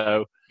sloppy.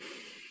 So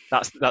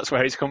that's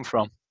where it's come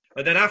from.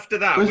 And then after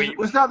that,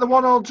 was that the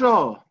 1-1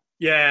 draw?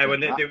 Yeah,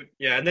 and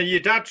then your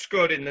dad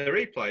scored in the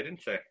replay,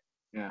 didn't he?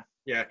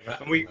 Yeah.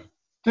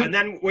 And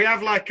then we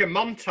have like a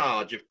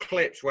montage of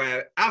clips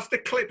where, as the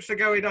clips are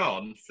going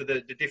on for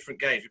the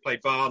different games, we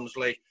played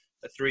Barnsley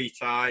 3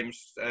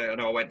 times. I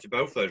know I went to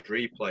both those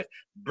replays.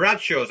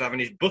 Bradshaw's having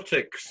his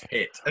buttocks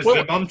hit as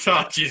the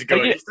montage is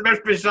going. It's the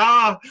most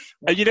bizarre.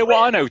 And you know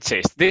what I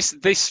noticed? This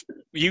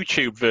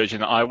YouTube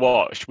version that I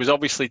watched was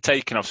obviously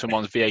taken off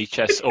someone's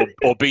VHS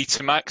or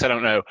Betamax, I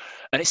don't know,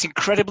 and it's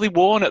incredibly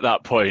worn at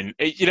that point.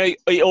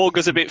 It all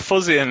goes a bit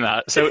fuzzy in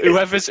that. So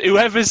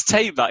whoever's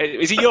taped that,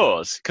 is it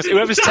yours? Because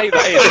whoever's taped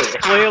that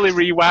in clearly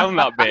rewound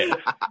that bit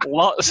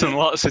lots and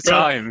lots of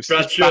times.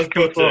 Bradshaw's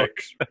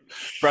buttocks.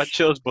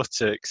 Bradshaw's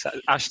buttocks.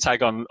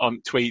 Hashtag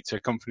on tweet to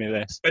accompany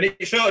this. And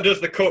it sort of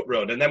does the cup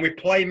run, and then we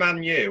play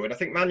Man U, and I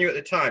think Man U at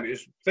the time,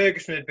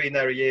 Ferguson had been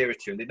there a year or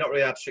two, and they'd not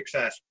really had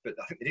success, but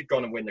I think they did go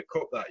on and win the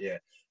cup that year.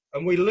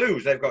 And we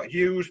lose. They've got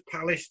Hughes,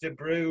 Pallister,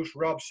 Bruce,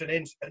 Robson,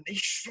 Ince, and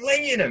he's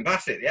slinging them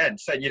Bassett at the end,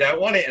 saying you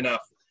don't want it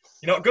enough.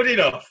 You're not good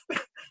enough.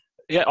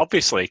 Yeah,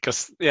 obviously,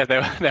 because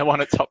they're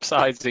one of the top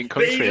sides in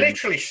country. But he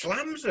literally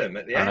slams them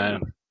at the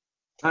end.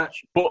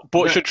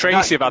 But should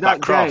Tracy have had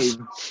that cross?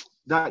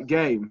 That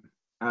game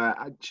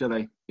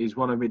actually is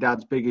one of my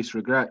dad's biggest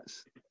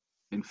regrets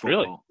in football.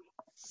 Really?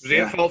 Was he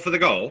at fault for the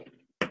goal?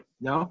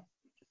 No.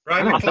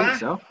 Right, I don't think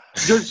so.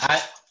 Just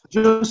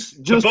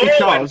the ball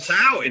because went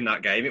out in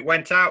that game. It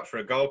went out for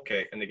a goal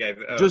kick, and they gave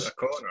it a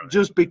corner.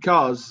 Just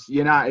because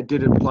United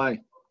didn't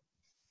play.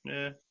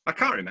 Yeah, I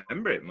can't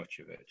remember it much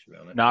of it, to be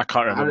honest. No, I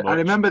can't remember. I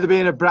remember there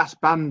being a brass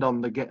band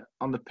on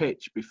the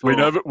pitch before.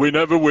 We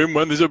never win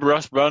when there's a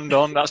brass band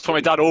on. That's what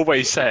my dad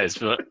always says.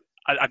 But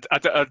I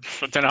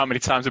don't know how many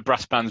times a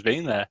brass band's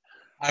been there.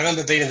 I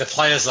remember being in the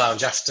players'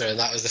 lounge after, and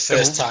that was the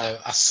first time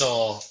I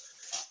saw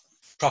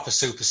proper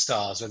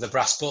superstars with the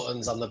brass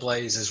buttons on the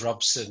Blazers.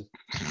 Robson,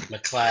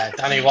 McClare,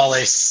 Danny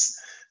Wallace.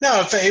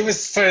 No, but it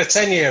was for a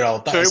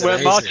 10-year-old. So it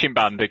weren't marching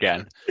band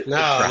again?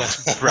 No.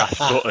 Brass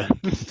button.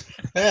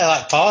 Yeah,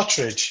 like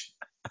Partridge.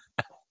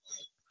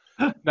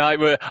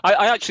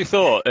 I actually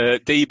thought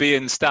DB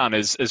and Stan,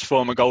 as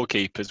former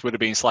goalkeepers, would have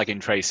been slagging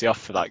Tracy off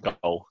for that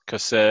goal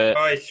because.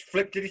 He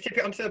flipped. Did he tip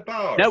it onto the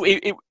bar? No,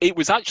 it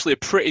was actually a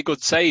pretty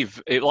good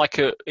save.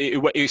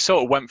 It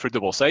sort of went for a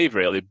double save,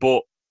 really.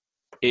 But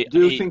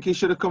do you think he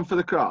should have come for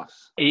the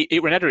cross?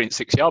 It went header in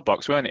 6-yard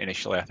box, weren't it,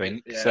 initially? I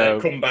think. Yeah,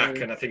 so come back,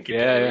 and I think he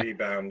put a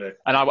rebounder.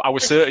 And I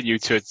was certain you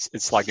two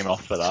would slag him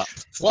off for that.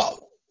 What?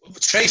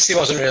 Tracy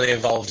wasn't really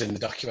involved in the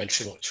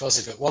documentary much, was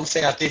he? But one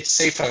thing I did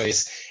see from him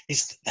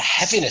is the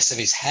heaviness of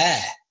his hair.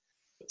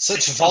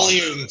 Such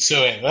volume to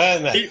it,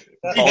 weren't there?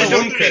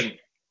 Duncan.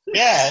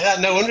 Yeah,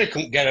 no wonder he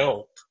couldn't get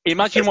up.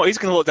 Imagine what he's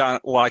going to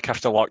look like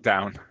after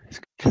lockdown.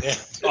 Yeah.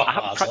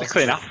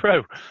 Practically an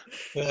afro.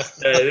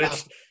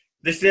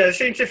 This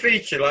seemed to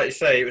feature, like you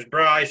say, it was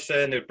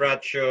Bryson, it was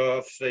Bradshaw,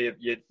 obviously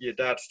your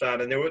dad,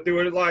 Stan, and there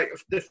were like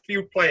the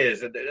few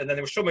players, and then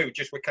there were some who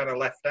just were kind of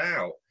left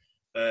out.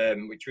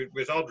 Which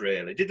was odd,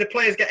 really. Did the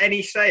players get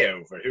any say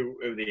over who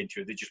they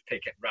interviewed? They just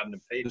pick random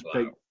people just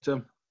picked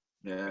them.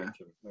 Yeah,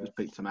 just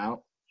picked them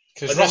out.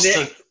 Because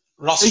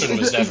Rostron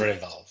was never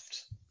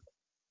involved.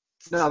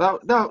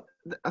 No,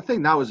 I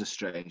think that was a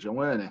strange one,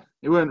 weren't it?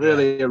 He weren't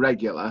really a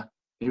regular.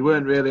 He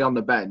weren't really on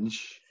the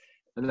bench.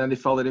 And then they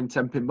followed him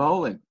 10-pin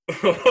bowling.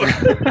 We'll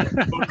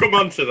come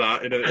on to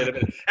that in a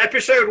minute.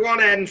 Episode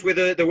 1 ends with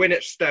the win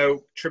at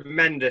Stoke.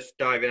 Tremendous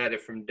diving header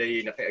from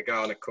Dean. I think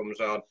Agana comes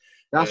on.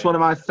 That's one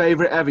of my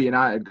favourite ever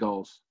United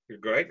goals.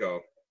 Great goal.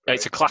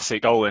 It's a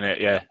classic goal, isn't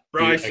it? Yeah.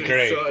 Bryson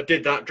sort of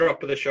did that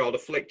drop of the shoulder,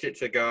 flicked it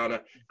to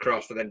Garner,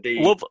 crossed, and then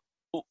Dean.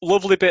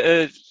 Lovely bit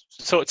of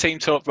sort of team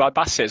talk by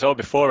Bassett as well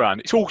beforehand.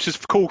 It's horses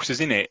for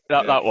courses, isn't it?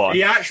 That one.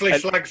 He actually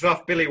slags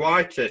off Billy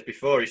Whitehurst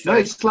before he says. No,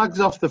 he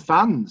slags off the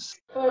fans.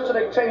 First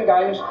of 10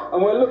 games,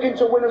 and we're looking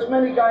to win as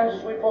many games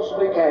as we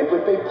possibly can.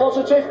 We've been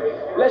positive.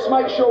 Let's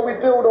make sure we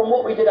build on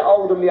what we did at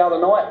Oldham the other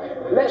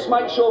night. Let's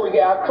make sure we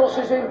get our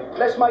crosses in.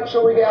 Let's make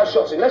sure we get our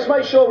shots in. Let's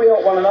make sure we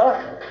help one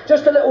another.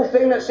 Just a little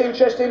thing that's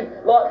interesting.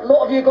 Like, a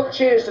lot of you got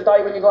cheers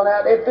today when you've gone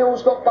out there.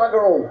 Bill's got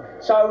bugger all.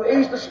 So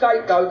he's the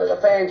scapegoat that the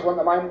fans want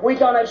at the moment. We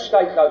don't have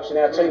scapegoats in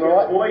our team, all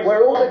right?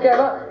 We're all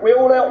together. We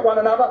all help one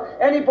another.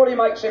 Anybody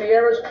makes any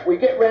errors, we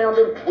get round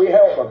them, we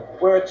help them.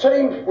 We're a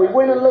team. We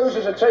win and lose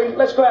as a team.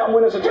 Let's go out and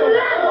win as a team.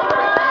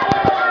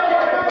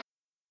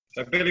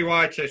 So Billy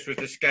Whitehurst was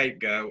the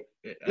scapegoat.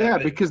 Yeah,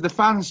 because the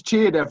fans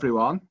cheered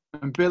everyone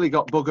and Billy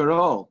got bugger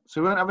all.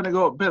 So we weren't having to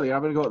go at Billy, we're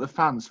having to go at the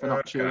fans for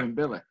not cheering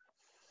Billy.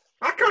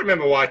 I can't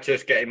remember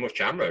Whitehurst getting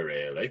much ammo,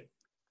 really.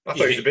 I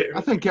thought he was a bit...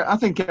 I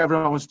think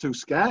everyone was too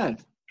scared.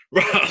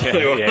 Right,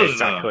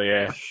 exactly,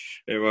 yeah.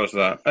 It was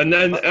that. And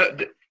then...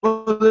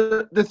 well,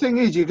 the thing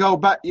is, you go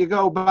back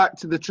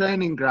to the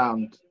training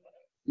ground.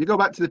 You go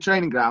back to the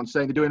training ground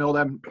saying they're doing all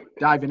them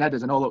diving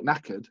headers and all look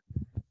knackered.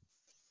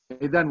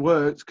 It then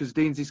works because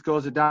Deansy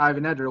scores a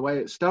diving header away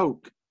at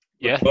Stoke.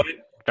 Yeah,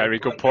 very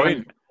good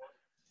point.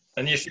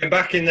 And you see them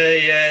back in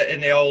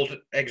the old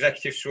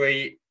executive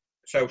suite,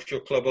 social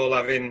club, all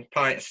having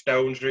pint of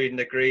stones, reading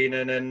the Green,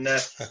 and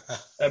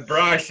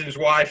Bryson's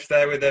wife's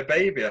there with her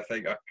baby. I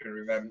think I can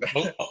remember.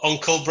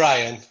 Uncle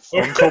Brian.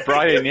 Uncle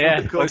Brian,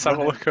 yeah. Let's have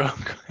a look. Yeah,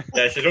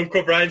 it says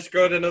Uncle Brian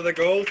scored another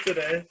goal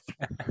today.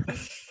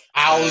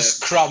 Owls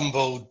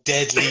crumble,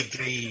 deadly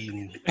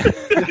green.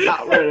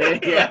 That were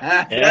it,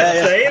 yeah.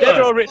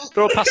 They're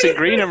all passing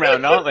green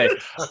around, aren't they?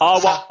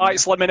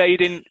 White's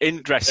lemonade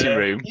in dressing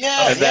room.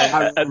 Yeah,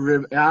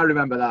 I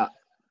remember that.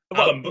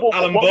 Alan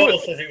Ball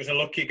says it was a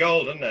lucky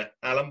goal, didn't it?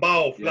 Alan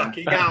Ball,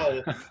 lucky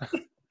goal.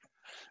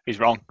 He's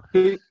wrong.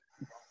 Can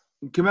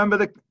you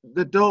remember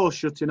the door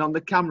shutting on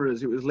the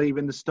cameras? It was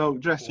leaving the Stoke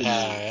dressing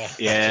room.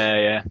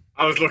 Yeah.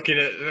 I was looking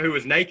at who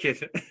was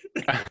naked.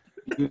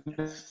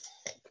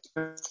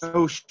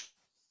 Oh, shut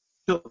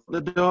the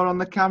door on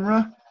the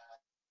camera.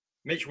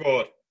 Mitch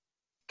Ward.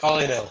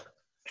 Colin Hill.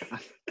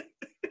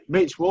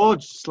 Mitch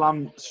Ward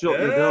shut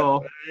the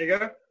door. There you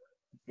go.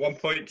 1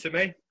 point to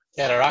me.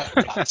 Yeah, right.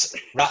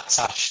 Rat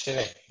tash,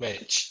 didn't it,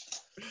 Mitch?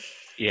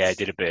 Yeah, he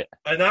did a bit.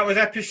 And that was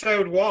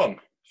episode 1.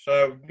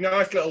 So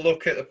nice little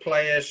look at the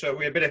players. So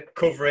we had a bit of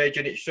coverage,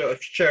 and it sort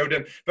of showed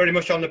them very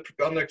much on the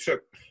sort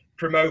of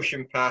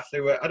promotion path.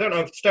 They were, I don't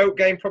know, Stoke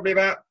game probably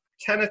about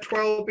 10 or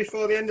 12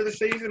 before the end of the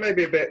season,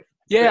 maybe a bit.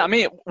 Yeah, I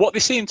mean, what they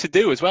seem to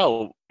do as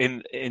well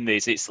in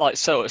these, it's like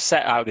sort of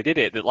set how they did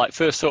it. That like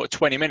first sort of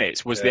 20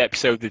 minutes was the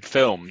episode they'd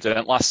filmed, and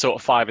then last sort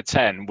of 5 or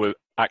 10 were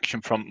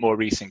action from more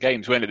recent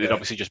games, weren't it? They'd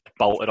obviously just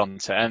bolted on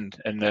to end.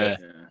 And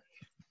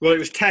well, it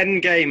was 10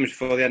 games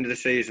before the end of the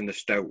season, the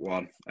Stoke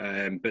one,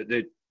 but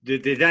they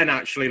then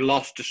actually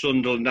lost to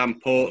Sunderland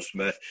and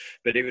Portsmouth,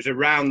 but it was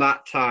around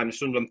that time,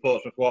 Sunderland,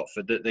 Portsmouth,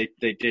 Watford, that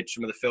they did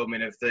some of the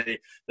filming of the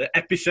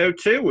episode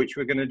 2, which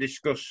we're going to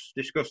discuss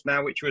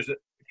now, which was,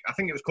 I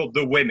think it was called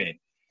The Women,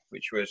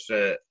 which was,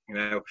 it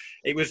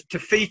was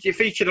it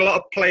featured a lot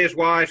of players'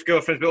 wives,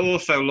 girlfriends, but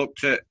also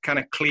looked at kind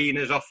of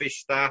cleaners, office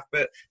staff.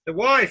 But the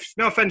wives,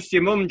 no offence to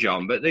your mum,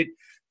 John, but they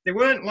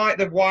weren't like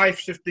the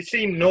wives. They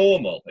seemed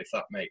normal, if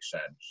that makes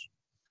sense.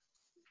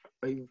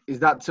 Is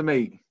that to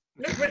me?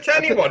 No, but to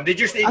anyone, it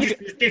just was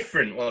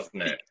different,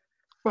 wasn't it?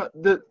 But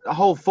the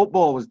whole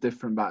football was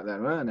different back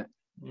then, weren't it?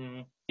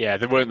 Yeah,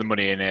 there weren't the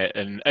money in it,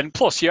 and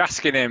plus you're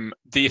asking him,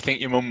 "Do you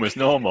think your mum was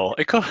normal?"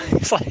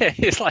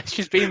 It's like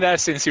she's been there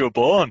since you were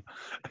born.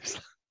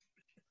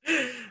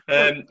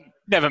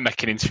 Never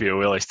make an interview,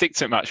 will he? Stick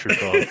to match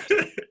report.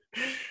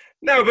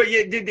 No, but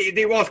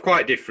it was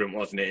quite different,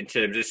 wasn't it? In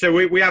terms of, so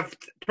we have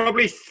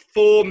probably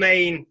 4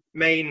 main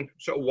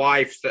sort of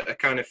wives that are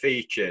kind of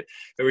featured.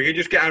 So we can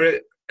just get our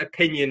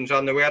opinions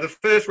on them. We had the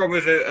first one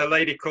was a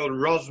lady called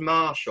Ros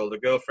Marshall, the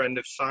girlfriend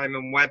of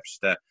Simon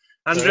Webster.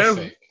 Andrew.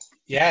 Terrific.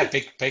 Yeah,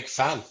 big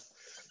fan.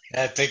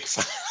 Yeah, big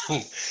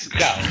fan.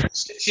 No,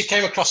 she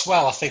came across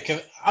well. I think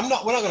we're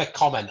not going to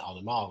comment on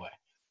them, are we?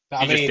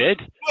 But, Just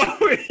did.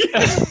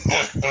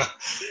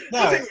 No,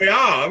 I think we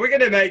are. We're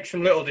going to make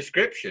some little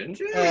descriptions.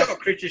 We're not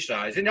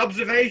criticising,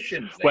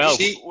 observations. Well,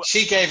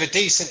 she gave a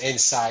decent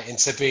insight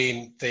into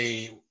being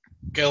the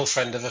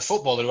girlfriend of a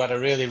footballer who had a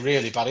really,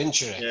 really bad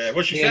injury. Yeah,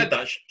 well, she said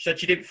that. She said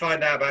she didn't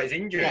find out about his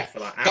injury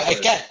for like hours.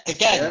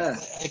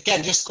 But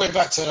again, just going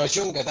back to when I was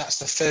younger, that's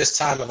the first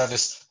time I've ever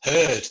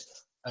heard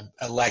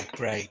a leg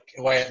break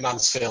away at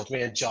Mansfield.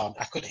 Me and John,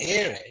 I could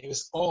hear it. It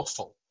was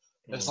awful.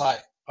 It was like,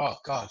 oh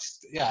God,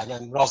 yeah. And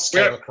then Ross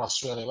came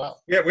across really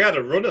well. Yeah, we had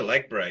a run of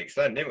leg breaks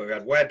then, didn't we? We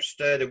had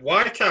Webster. The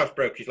Whitehouse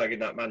broke his leg in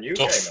that Man U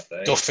game, I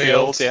think.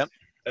 Duffield, yeah.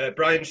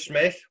 Brian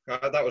Smith.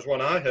 That was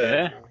one I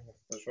heard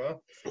as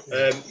well.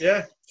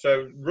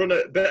 So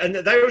but in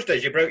those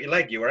days, you broke your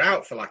leg, you were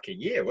out for like a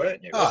year,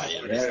 weren't you? Oh,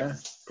 yeah.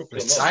 Couple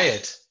of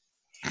tired.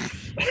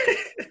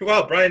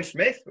 Well, Brian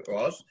Smith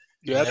was.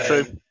 Yeah,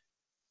 true.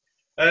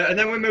 And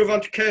then we move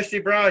on to Kirsty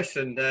Bryce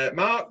and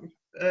Mark.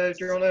 Do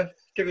you want to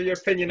give your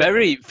opinion?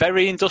 Very,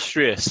 very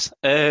industrious.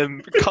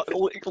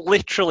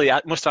 Literally,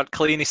 I must have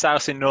cleanest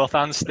house in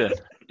Northampton.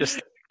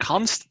 Just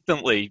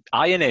constantly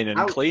ironing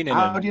and cleaning.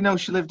 How do you know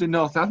she lived in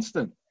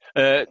Northampton?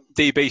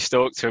 DB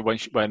stalked her when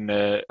he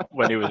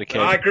was a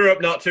kid. I grew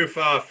up not too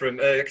far from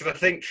because I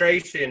think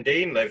Tracy and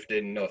Dean lived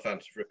in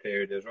Northampton for a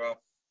period as well.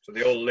 So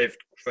they all lived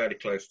fairly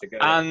close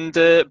together.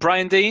 And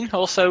Brian Dean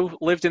also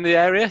lived in the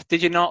area.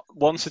 Did you not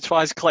once or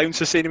twice claim to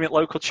have seen him at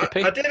local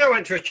chippy? I did. I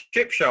went to a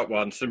chip shop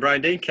once and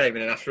Brian Dean came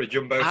in and asked for a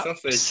jumbo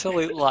sausage.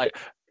 Absolutely. Like,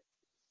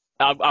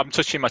 I'm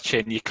touching my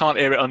chin. You can't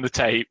hear it on the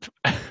tape,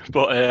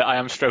 but I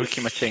am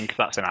stroking my chin because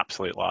that's an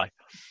absolute lie.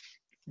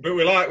 But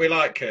we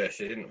like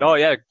Kirsty, didn't we? Oh,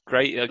 yeah,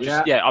 great.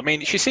 I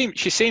mean, she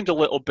seemed a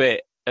little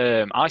bit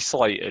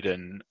isolated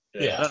and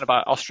I don't know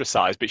about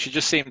ostracised, but she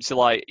just seemed to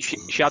like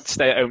she had to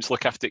stay at home to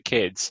look after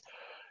kids,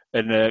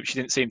 and she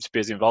didn't seem to be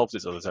as involved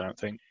as others. I don't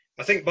think.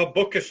 I think Bob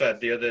Booker said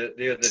the other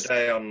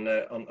day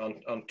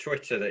on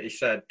Twitter that he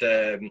said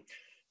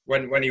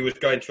when he was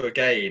going to a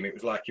game, it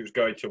was like he was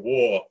going to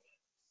war.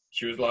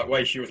 She was like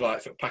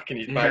sort of packing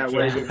his bags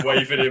and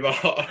waving him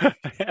off.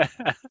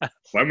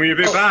 When will you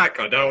be back?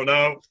 I don't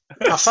know.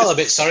 I felt a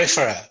bit sorry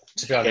for her,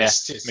 to be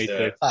honest. Yeah, me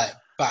too. Like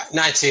back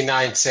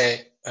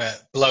 1990.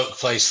 Bloke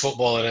plays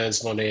football and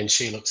earns money, and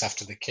she looks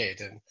after the kid,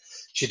 and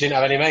she didn't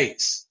have any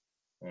mates.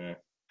 Yeah.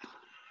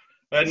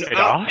 And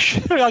Gosh,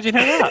 how do you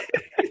know that?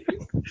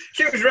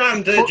 She was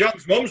round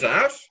John's mum's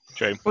house.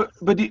 True.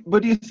 But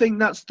do you think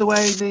that's the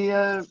way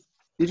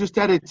they just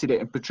edited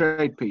it and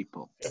portrayed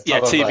people? Yeah,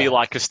 TV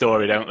like a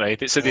story, don't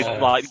they? So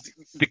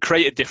they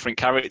created different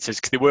characters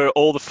because they were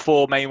all the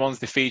 4 main ones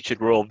they featured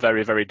were all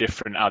very, very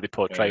different how they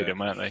portrayed them,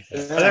 weren't they?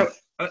 Yeah.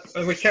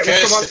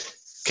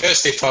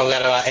 Kirsty probably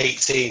had about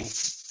 18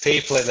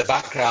 people in the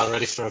background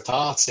ready for a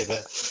party,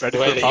 but the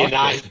way that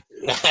Unite,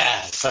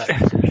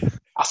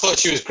 I thought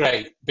she was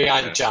great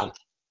behind Jan.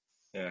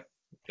 Yeah.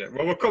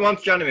 Well, we'll come on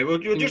to Jan.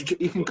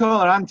 You can call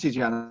her Auntie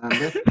Jan,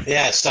 Andy.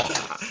 Yeah, so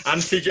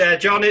Auntie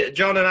John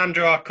and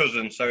Andrew are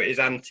cousins, so it is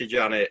Auntie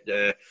Janet,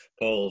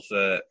 Paul's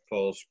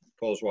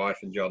wife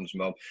and John's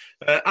mum.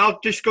 I'll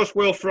discuss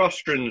Will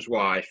Frostran's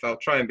wife. I'll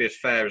try and be as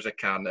fair as I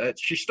can.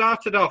 She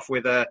started off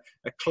with a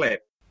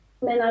clip.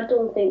 Men, I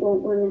don't think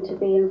want women to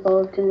be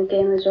involved in the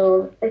game at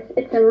all.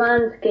 It's a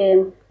man's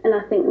game, and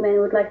I think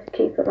men would like to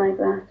keep it like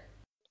that.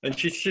 And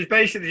she's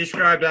basically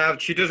described how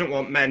she doesn't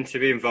want men to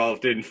be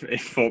involved in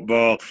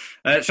football.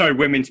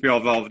 Women to be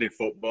involved in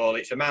football.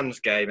 It's a man's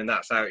game, and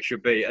that's how it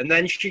should be. And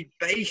then she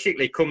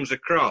basically comes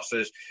across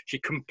as she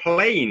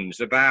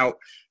complains about.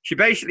 She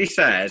basically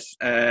says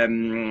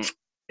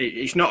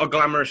it's not a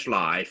glamorous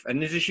life,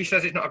 and as she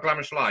says it's not a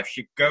glamorous life,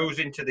 she goes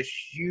into this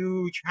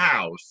huge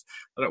house.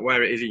 I don't know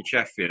where it is in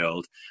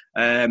Sheffield,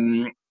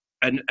 and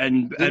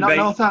not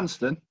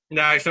Northampton.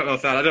 No, it's not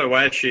Northampton. I don't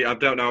know I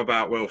don't know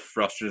about Will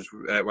Frostran's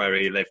where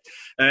he lived,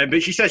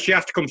 but she says she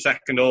has to come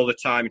second all the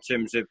time in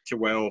terms of to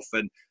Wilf,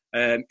 and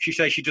she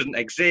says she doesn't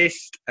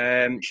exist.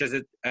 She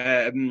says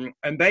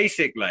and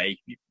basically,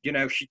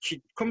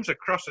 she comes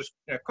across as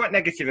quite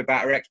negative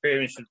about her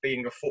experience of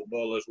being a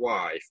footballer's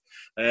wife.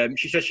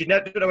 She says she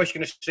never know when she's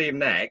going to see him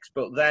next,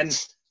 but then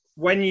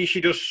when she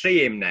does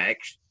see him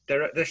next,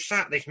 they're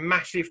sat at this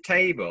massive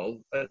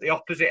table at the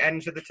opposite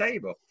ends of the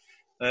table.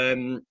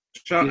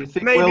 So do you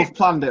think maybe Will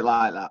planned it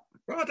like that?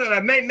 Well, I don't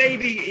know.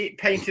 Maybe it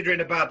painted her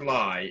in a bad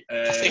light.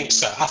 I think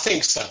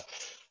so.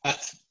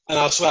 And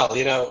as well,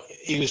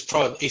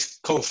 he's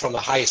come from the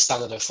highest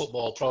standard of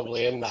football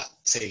probably in that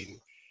team.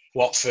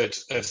 Watford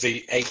of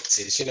the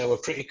 80s, were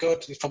pretty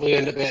good. He's probably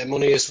earned a bit of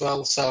money as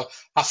well. So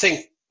I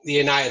think the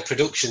United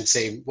production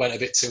team went a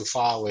bit too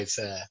far with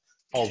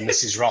old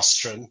Mrs.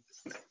 Rostron.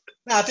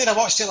 No, I did. I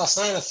watched it last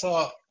night. I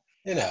thought,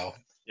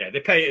 Yeah, they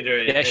painted her.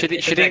 Yeah, she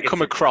didn't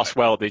come across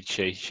well, did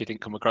she? She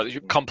didn't come across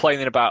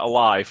complaining about her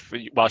life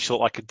while she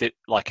looked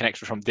like an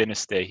extra from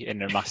Dynasty in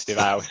her massive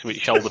house with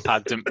shoulder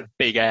pads and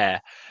big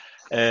hair.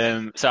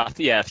 So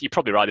yeah, you're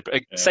probably right.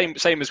 Same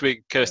as with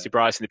Kirsty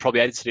Bryson, they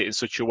probably edited it in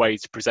such a way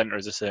to present her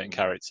as a certain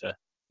character.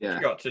 Yeah,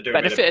 got to do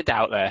benefit of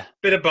doubt there.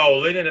 Bit of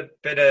bowling and a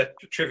bit of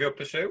Trivial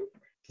Pursuit.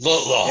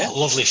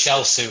 Lovely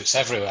shell suits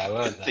everywhere,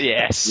 weren't there?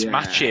 Yes,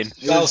 matching.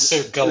 Shell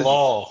suit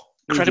galore.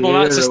 Incredible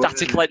amounts of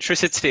static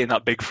electricity in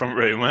that big front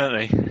room,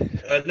 weren't they?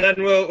 And then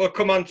we'll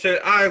come on to,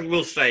 I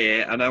will say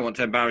it, I don't want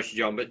to embarrass you,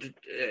 John, but,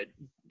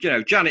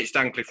 Janet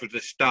Stancliffe was the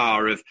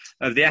star of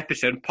the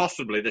episode,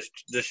 possibly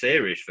the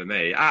series for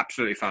me.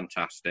 Absolutely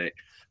fantastic.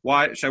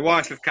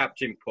 Wife of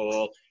Captain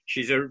Paul.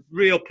 She's a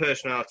real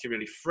personality,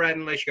 really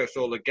friendly. She goes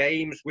to all the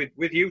games with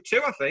you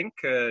too, I think.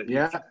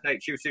 Yeah. She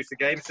takes you to the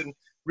games. And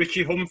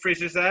Richie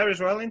Humphries is there as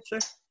well, isn't he?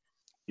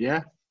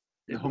 Yeah.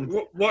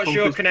 What's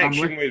your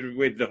connection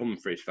with the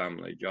Humphries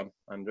family, John,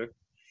 Andrew?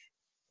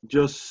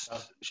 Just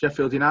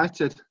Sheffield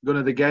United, going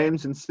to the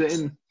games and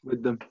sitting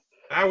with them.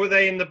 How were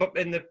they in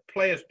the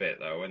players' bit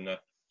though?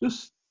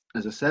 Just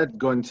as I said,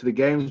 going to the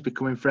games,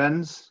 becoming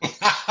friends.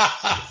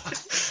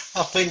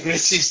 I think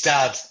Richie's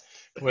dad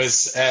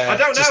was. I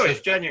don't know. It's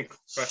a genuine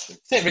question.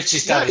 I think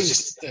Richie's dad was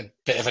just a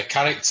bit of a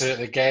character at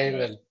the game,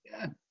 and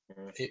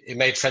he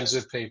made friends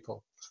with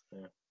people.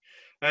 Yeah.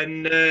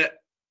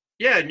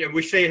 And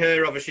we see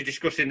her obviously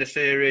discussing the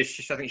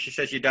series. I think she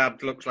says your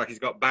dad looks like he's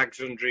got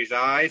bags under his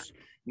eyes,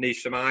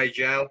 needs some eye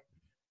gel.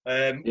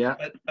 And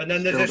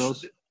then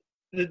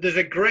there's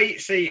a great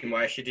scene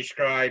where she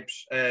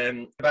describes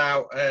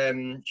about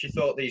she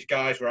thought these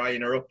guys were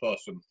eyeing her up or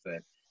something.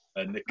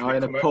 And they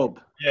in a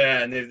pub.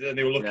 Yeah, and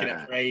they were looking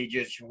at her for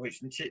ages. She went,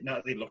 isn't it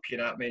now they're looking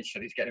at me? And she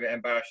said, it's getting a bit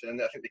embarrassing.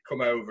 And I think they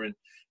come over and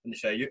they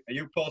say, are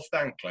you Paul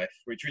Stancliffe?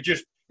 Which was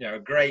just,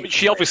 great. But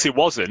she obviously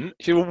wasn't.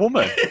 She was a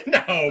woman.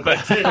 No, but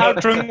how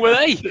drunk were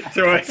they?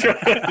 To her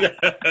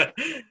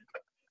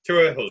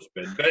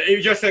husband. But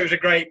it was a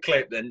great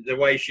clip, then the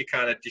way she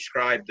kind of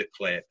described the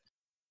clip.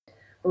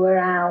 We were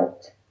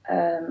out, I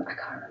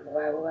can't remember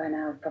where we were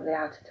now, probably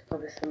out at a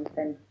pub or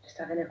something, just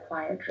having a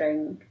quiet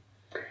drink.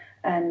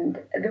 And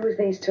there was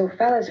these two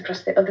fellas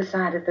across the other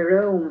side of the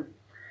room.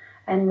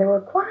 And they were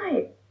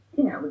quite,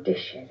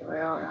 dishy. They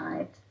were all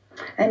right.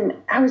 And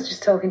I was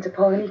just talking to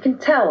Paul, and you can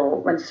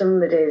tell when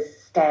somebody's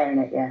staring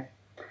at you.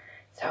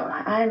 So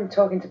I'm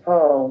talking to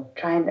Paul,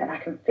 and I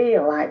can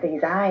feel like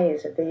these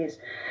eyes of these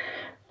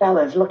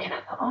fellas looking.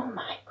 I thought, oh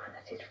my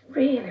goodness, it's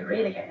really,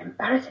 really getting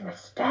embarrassing. They're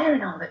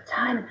staring all the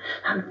time.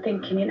 I'm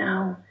thinking,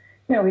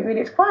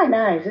 it's quite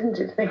nice, isn't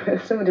it, to think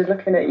that somebody's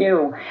looking at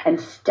you and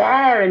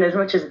staring as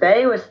much as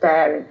they were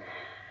staring.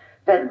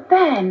 But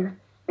then,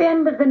 at the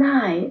end of the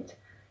night,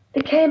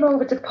 they came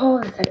over to Paul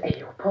and said, are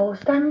you Paul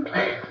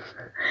Stancliffe?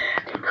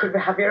 Could we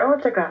have your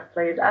autograph,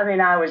 please? I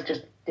mean, I was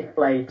just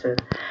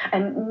deflated.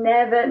 And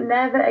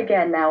never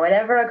again now,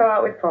 whenever I go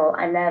out with Paul,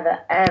 I never,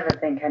 ever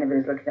think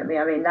anybody's looking at me.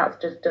 I mean, that's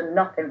just done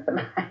nothing for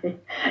my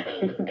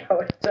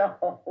ego at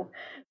all.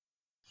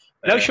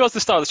 No, she was the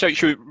star of the show.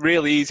 She was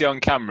really easy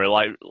on camera,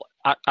 like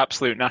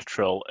absolute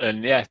natural.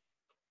 And yeah.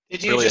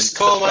 Did you just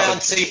call my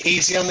auntie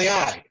easy on the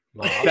eye?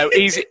 No,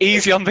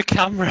 easy on the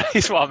camera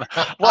is what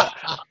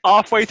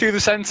halfway through the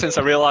sentence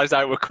I realised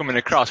how it were coming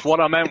across. What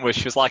I meant was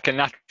she was like a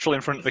natural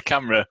in front of the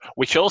camera,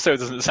 which also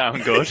doesn't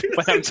sound good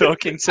when I'm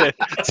talking to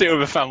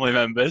other family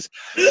members.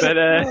 But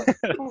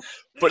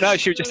no,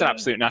 she was just an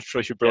absolute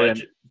natural. She was brilliant.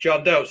 Yeah,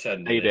 John, don't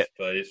send me this,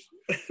 please.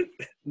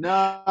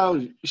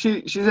 No,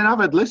 she's an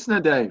avid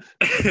listener, Dave.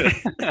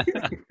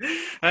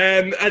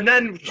 And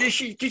then did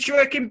she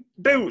work in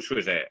Boots?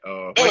 Was it?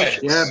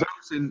 Yeah,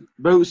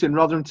 Boots in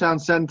Rotherham Town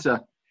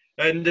Centre.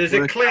 And there's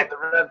a clip.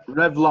 The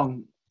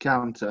Revlon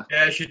counter.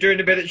 Yeah, she's doing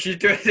this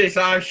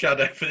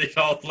eyeshadow for this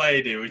old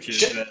lady, which is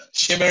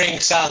Shimmering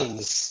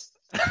Sands.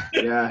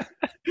 Yeah.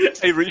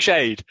 Favourite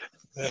shade.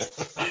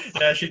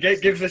 Yeah, she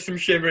gives us some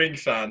shimmering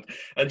sand,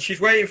 and she's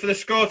waiting for the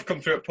score to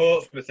come through at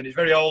Portsmouth, and it's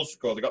very old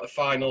school. They got the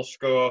final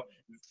score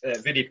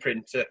video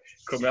printer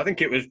coming. I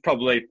think it was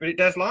probably, but it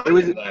does like it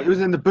was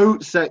in the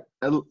Boots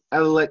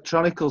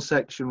electronical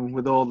section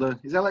with all the.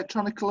 Is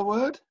electronical a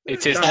word?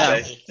 It is now.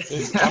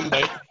 Can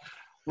be.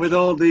 With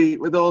all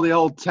the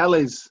old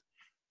tellies.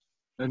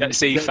 Get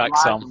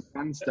CFAX on.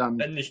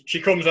 And she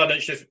comes on and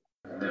she's.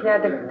 Yeah,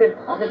 they've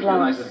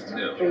lost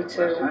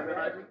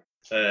 3-2.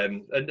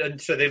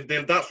 And so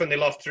that's when they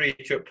lost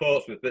 3-2 at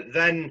Portsmouth. But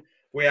then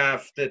we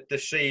have the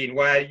scene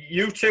where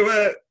you two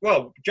are.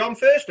 Well, John,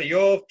 firstly,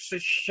 you're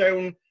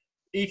shown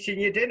eating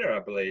your dinner, I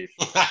believe.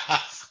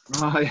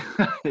 Oh,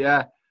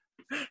 yeah.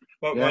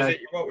 What was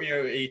it? What were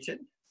you eating?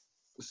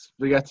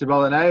 Spaghetti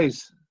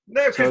bolognese.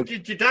 No, because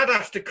your dad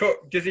has to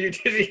cut. Do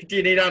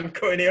you need hand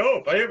cutting it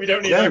up? I hope you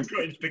don't need hand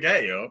cutting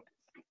spaghetti up.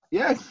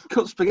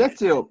 cut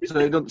spaghetti up so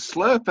it doesn't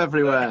slurp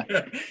everywhere.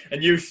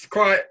 And you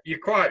quite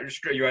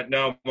restrict. You went,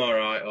 no, I'm all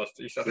right. I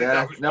think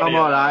that was no, I'm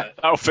all right.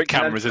 That'll fit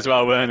cameras as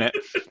well, weren't it?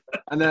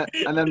 And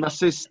then my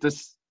sister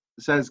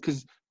says,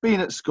 because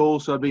being at school,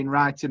 so I'd been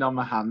writing on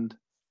my hand.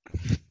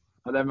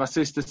 And then my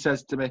sister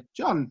says to me,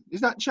 John,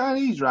 is that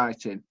Chinese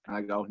writing? And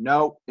I go,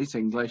 no, it's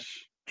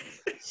English.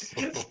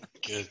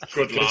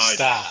 Good line.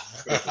 Start.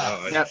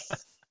 Yep,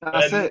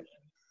 that's it.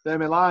 They're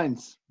my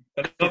lines.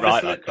 And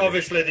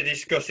obviously, they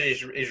discuss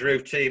his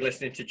routine,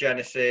 listening to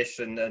Genesis,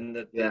 and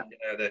the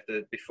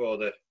before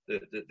the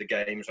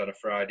games on a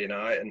Friday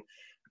night,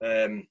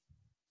 and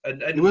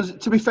he was,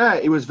 to be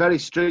fair, he was very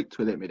strict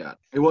with it, my dad.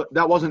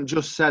 That wasn't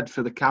just said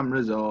for the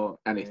cameras or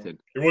anything.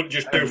 He wouldn't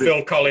just do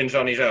Phil Collins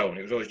on his own.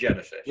 It was always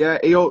Genesis. Yeah,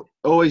 he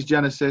always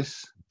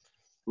Genesis,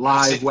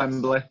 live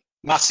Wembley.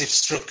 Massive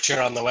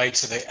structure on the way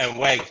to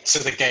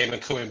the game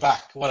and coming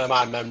back. One of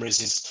my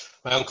memories is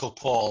my Uncle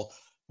Paul.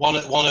 One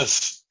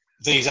of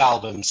these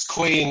albums,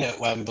 Queen at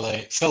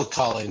Wembley, Phil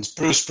Collins,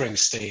 Bruce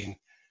Springsteen,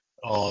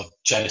 or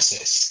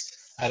Genesis.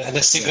 And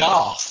a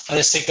cigar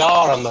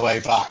on the way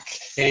back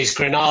in his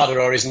Granada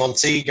or his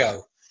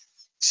Montego.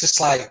 It's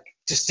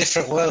just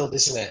different world,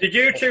 isn't it? Did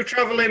you two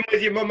travel in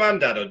with your mum and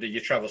dad, or did you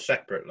travel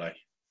separately?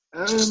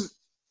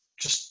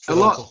 Just a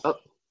lot.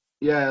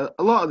 A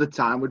lot of the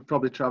time we'd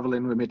probably travel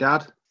in with my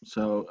dad,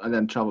 and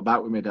then travel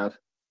back with my dad.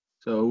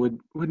 So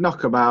we'd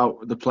knock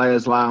about the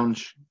players'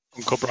 lounge.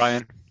 Uncle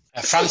Brian.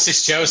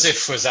 Francis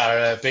Joseph was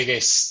our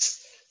biggest.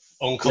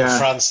 Uncle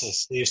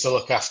Francis, he used to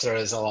look after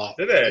us a lot.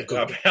 Did he?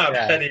 I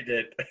bet he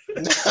did.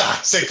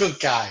 He's a good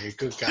guy.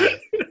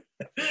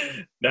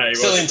 No, he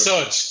Still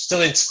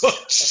in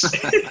touch.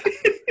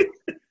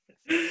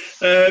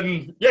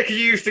 Because you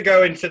used to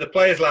go into the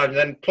players' lounge and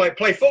then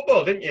play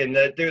football, didn't you? In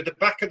the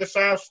back of the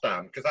South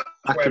Stand, because that's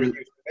where it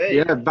used to be.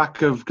 Yeah,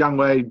 back of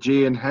gangway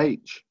G and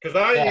H. Because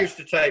I used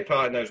to take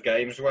part in those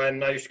games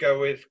when I used to go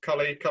with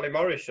Collie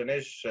Morris and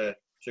his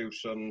two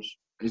sons.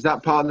 Is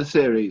that part of the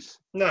series?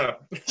 No.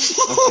 Okay.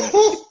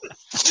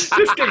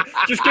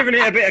 just giving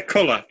it a bit of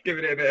colour.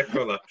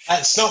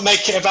 Let's not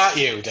make it about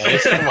you,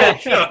 Dave. Come on.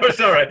 No,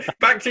 sorry.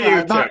 Back to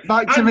you.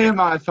 Back to me and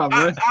my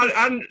family.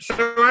 And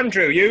so,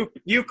 Andrew, you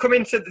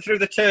come through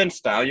the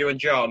turnstile, you and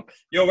John.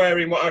 You're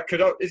wearing what I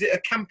could. Is it a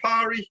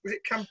Campari? Was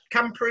it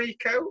Campari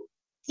coat?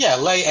 Yeah,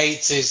 late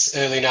 80s,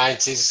 early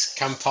 90s,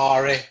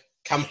 Campari.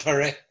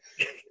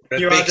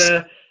 You had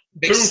a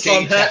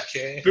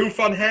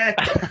Buffon hair.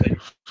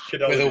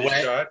 With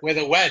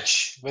a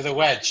wedge,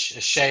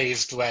 a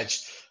shaved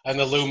wedge, and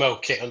the Lumo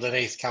kit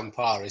underneath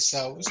Campari.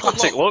 So it's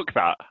classic look,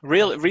 that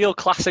real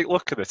classic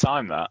look at the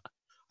time. That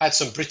I had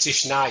some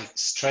British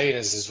Knights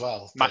trainers as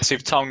well.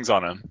 Massive tongs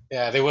on them.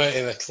 Yeah, they weren't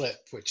in the clip,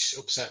 which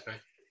upset me.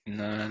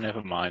 No,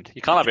 never mind.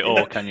 You can't have it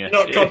all, can you?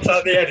 Not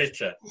contact the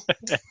editor.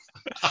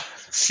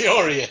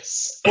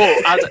 Furious.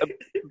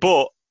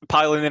 But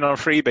piling in on a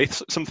freebie,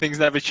 some things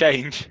never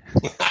change.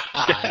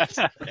 Yeah.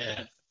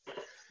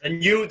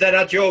 And you then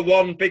had your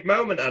one big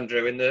moment,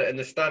 Andrew, in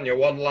the stand. Your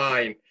one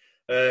line.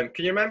 Can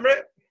you remember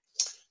it?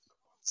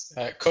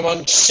 Come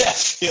on,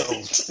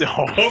 Sheffield.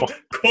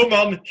 Come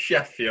on,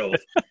 Sheffield.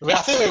 I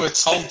think we were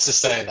told to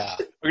say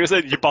that. We're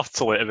going to say you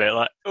bottle it a bit,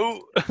 like,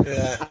 ooh.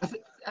 Yeah.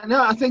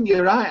 I think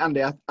you're right,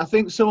 Andy. I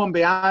think someone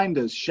behind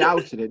us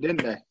shouted it,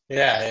 didn't they?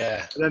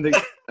 Yeah. And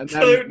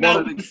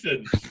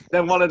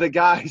then one of the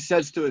guys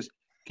says to us,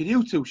 "Can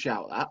you two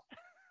shout that?"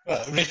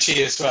 Well,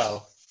 Richie as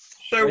well.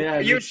 So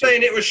you're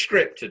saying it was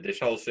scripted, this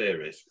whole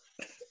series?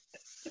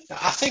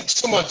 I think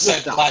someone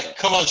said,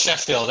 come on,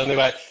 Sheffield, and they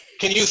went,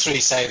 can you three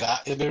say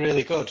that? It'll be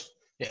really good.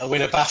 It'll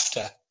win a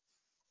BAFTA.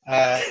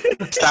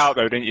 It's out,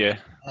 though, didn't you?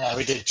 Yeah,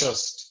 we did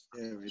just.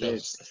 Yeah, we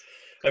did.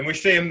 And we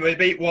see them, we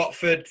beat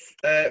Watford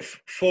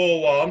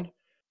 4-1.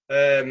 White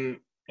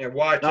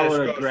that was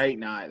a great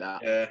night,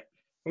 that. Yeah.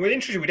 And we're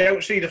interested, we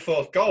don't see the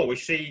fourth goal. We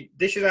see,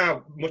 this is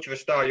how much of a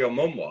star your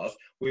mum was.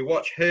 We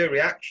watch her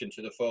reaction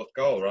to the fourth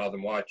goal rather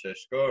than White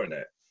scoring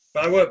it.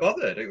 But I weren't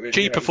bothered. It was,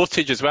 cheaper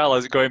footage as well,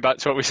 as going back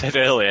to what we said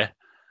earlier.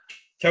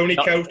 Tony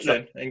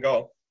Coton in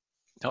goal.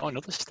 Oh,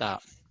 another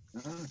start.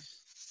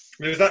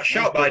 There was that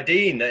shot by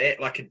Dean that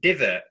hit like a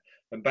divot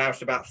and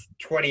bounced about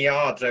 20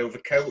 yards over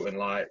Coton.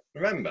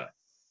 Remember?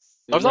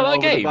 Was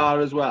that game? The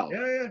bar as well.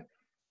 Yeah.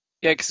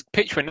 Yeah, because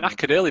pitch were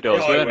knackered early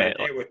doors, weren't it?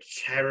 It was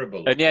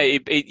terrible. And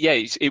it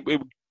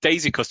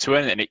daisy cut to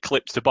it, and it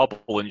clipped the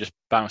bobble and just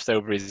bounced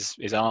over his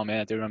arm. Yeah,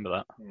 I do remember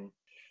that.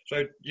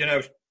 So,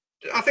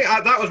 I think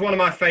that was one of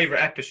my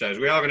favourite episodes.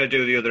 We are going to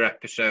do the other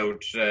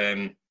episodes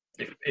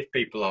if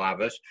people will have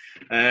us.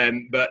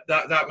 But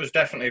that was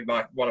definitely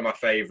one of my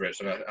favourites.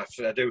 And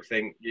I do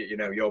think,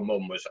 your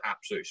mum was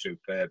absolutely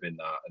superb in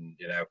that. And,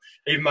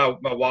 even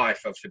my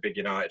wife, obviously a big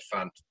United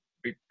fan,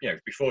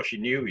 before she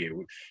knew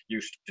you,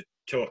 used to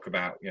talk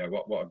about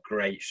what a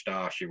great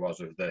star she was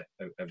of the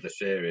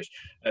series.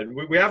 And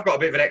we have got a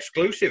bit of an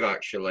exclusive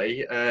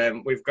actually.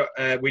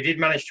 We did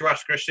manage to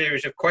ask her a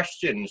series of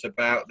questions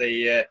about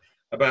the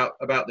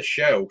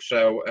show.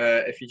 So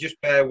if you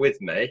just bear with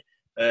me,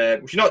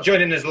 she's not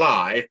joining us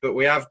live, but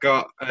we have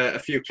got a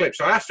few clips.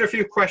 So I asked her a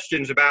few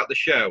questions about the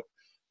show.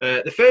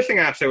 The first thing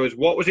I asked her was,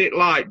 what was it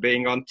like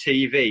being on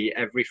TV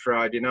every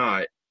Friday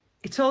night?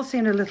 It all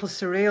seemed a little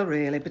surreal,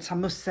 really, but I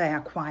must say I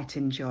quite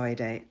enjoyed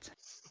it.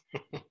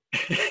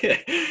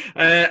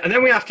 And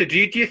then we asked her, do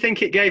you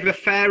think it gave a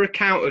fair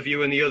account of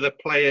you and the other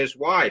players'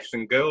 wives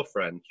and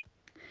girlfriends?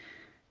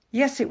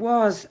 Yes, it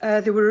was.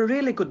 They were a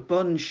really good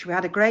bunch. We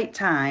had a great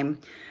time.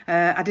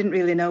 I didn't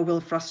really know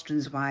Will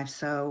Frosten's wife,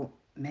 so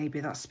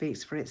maybe that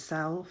speaks for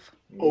itself.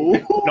 Oh.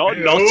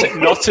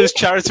 Not as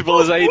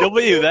charitable as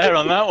AEW there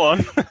on that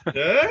one.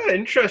 Yeah,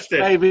 interesting.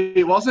 Maybe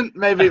it wasn't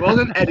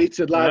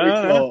edited like we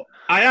thought.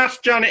 I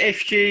asked Janet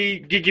if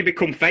did you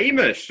become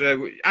famous?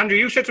 Andrew,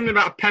 you said something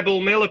about a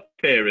Pebble Mill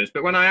appearance,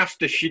 but when I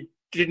asked her, she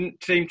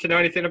didn't seem to know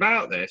anything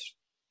about this.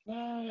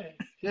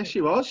 Yes,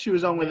 she was. She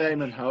was on with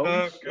Eamon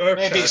Holmes.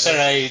 Okay. Maybe it's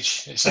her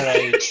age. It's her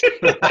age.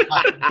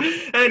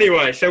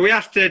 Anyway, so we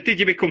asked her, did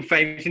you become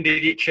famous and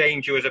did it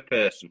change you as a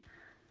person?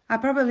 I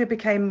probably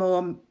became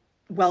more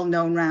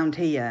well-known round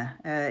here.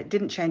 It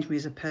didn't change me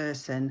as a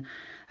person.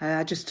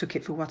 I just took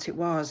it for what it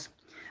was.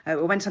 We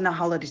went on a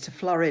holiday to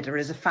Florida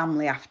as a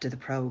family after the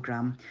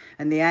programme,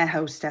 and the air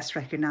hostess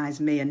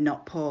recognised me and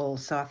not Paul,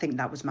 so I think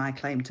that was my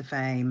claim to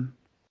fame.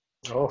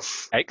 Oh,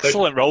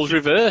 excellent. Roles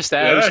reversed,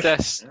 air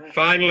hostess.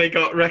 Finally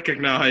got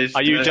recognised.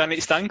 Are you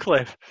Janet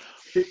Stancliffe?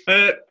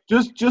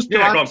 Just to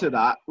add to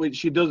that, which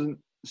she doesn't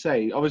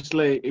say,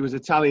 obviously it was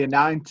Italia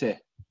 90.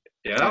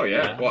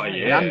 Yeah, what a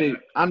year.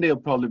 Andy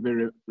will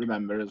probably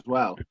remember as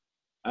well.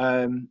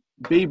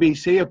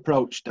 BBC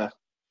approached her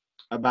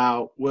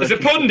about as a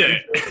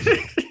pundit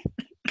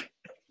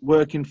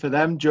working for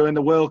them during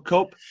the World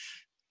Cup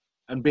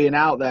and being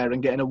out there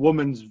and getting a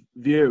woman's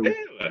view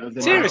of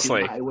the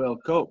 1990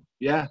 World Cup.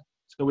 Yeah.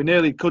 So we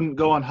nearly couldn't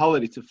go on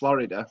holiday to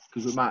Florida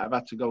because we might have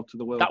had to go to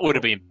the World Cup. That would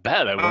have been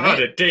better, though, wouldn't I'd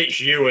have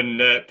ditched you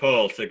and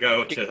Paul to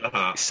go to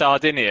that.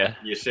 Sardinia.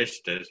 Your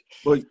sisters.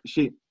 Well,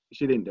 she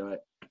didn't do it.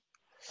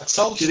 I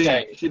told she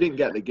didn't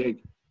get the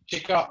gig.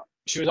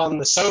 She was on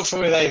the sofa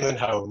with Eamon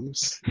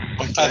Holmes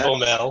on Pebble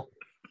Mill,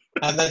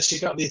 and then she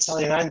got the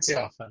Italian 90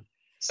 offer.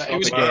 So it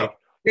was good.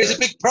 It was a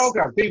big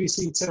programme,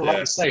 BBC Two, like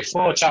you say,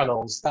 4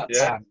 channels that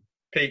time.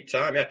 Peak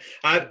time,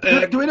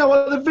 yeah. Do we know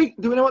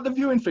what the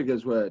viewing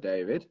figures were,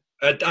 David?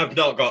 I've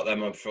not got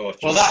them,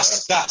 unfortunately. Well,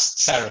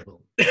 that's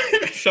terrible.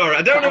 Sorry,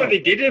 I don't know if they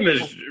did him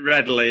as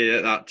readily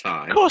at that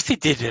time. Of course they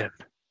did him.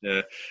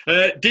 Yeah.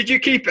 Did you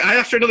keep? I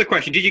asked her another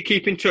question. Did you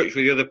keep in touch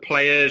with the other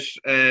players'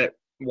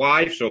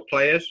 wives or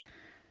players?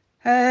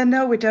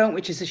 No, we don't,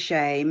 which is a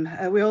shame.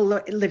 We all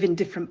live in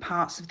different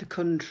parts of the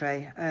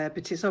country,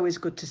 but it's always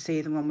good to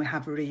see them when we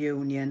have a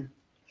reunion.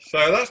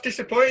 So that's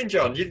disappointing,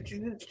 John. You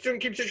didn't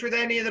keep in touch with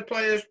any of the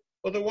players'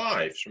 other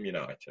wives from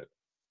United?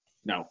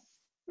 No.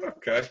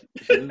 Okay.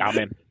 Damn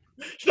him.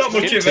 It's not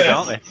much of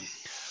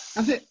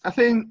it. I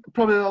think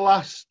probably the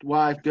last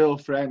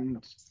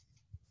wife-girlfriend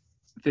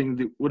thing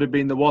that would have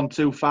been the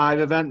 125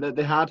 event that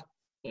they had.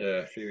 Yeah,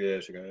 a few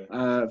years ago.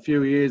 A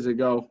few years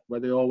ago, where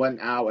they all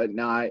went out at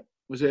night.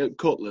 Was it at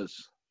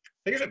Cutler's?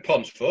 I think it was at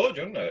Ponds Forge,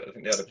 wasn't it? I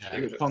think they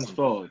had a Ponds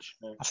Forge.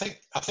 I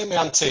think my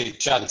auntie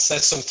Jan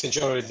said something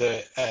during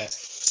the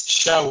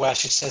show where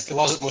she says there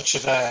wasn't much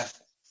of a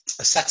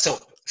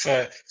setup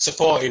for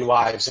supporting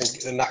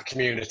wives in that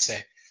community.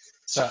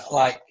 So,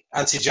 like,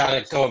 Auntie Jan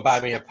would go and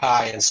buy me a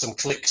pie and some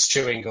Clicks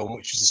chewing gum,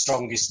 which was the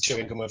strongest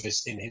chewing gum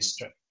in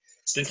history.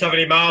 Didn't have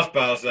any Mars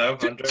bars, though,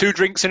 Andrew. 2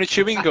 drinks and a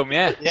chewing gum,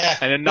 yeah. Yeah.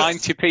 And a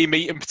 90p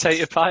meat and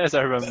potato pie, as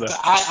I remember.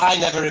 I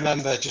never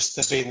remember just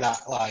there being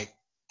that, like,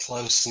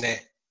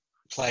 close-knit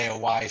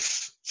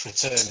player-wife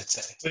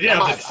fraternity.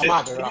 I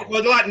might be wrong.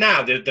 Well, like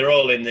now, they're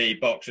all in the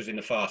boxes in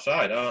the far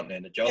side, aren't they?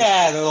 In the Johnson.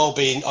 Yeah, they're all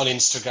being on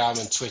Instagram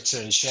and Twitter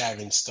and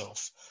sharing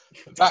stuff.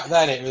 But back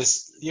then,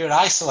 you were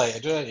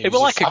isolated, weren't you? It was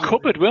like a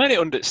cupboard, weren't it?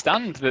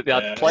 Understand that they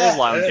had player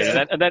lounging,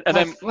 and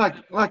then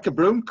like a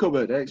broom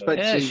cupboard. I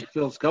expect to see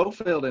Phil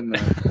Schofield in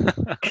there.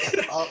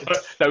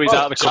 No, he's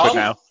out of the cupboard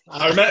now.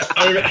 I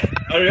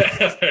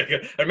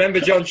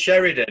remember John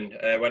Sheridan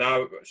when I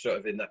was sort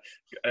of in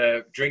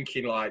that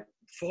drinking like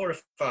 4 or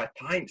 5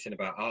 pints in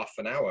about half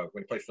an hour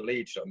when he played for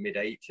Leeds, sort of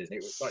mid-80s, and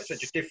it was like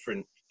such a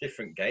different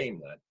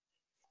game then.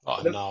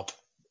 What a knob!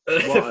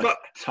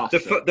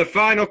 The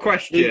final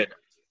question.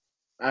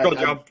 Go on,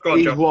 John.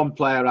 He's one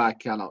player I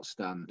cannot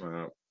stand.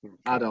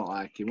 I don't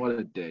like him. What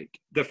a dick.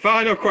 The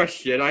final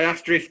question, I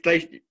asked her if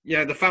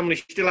the family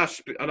still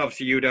has, and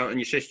obviously you don't and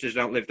your sisters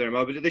don't live there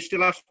anymore, but do they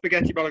still have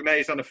spaghetti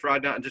bolognese on a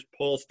Friday night and does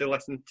Paul still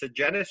listen to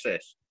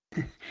Genesis?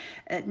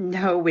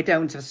 No, we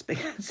don't have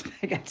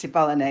spaghetti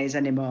bolognese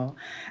anymore.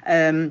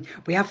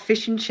 We have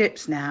fish and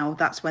chips now.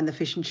 That's when the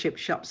fish and chip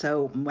shops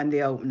open, when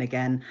they open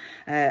again.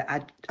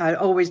 I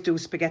always do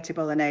spaghetti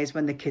bolognese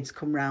when the kids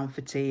come round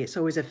for tea. It's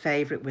always a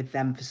favourite with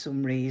them for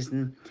some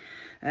reason.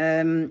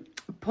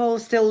 Paul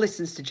still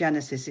listens to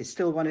Genesis. It's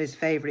still one of his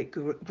favourite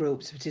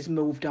groups, but he's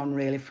moved on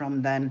really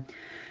from them.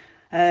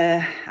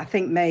 I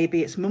think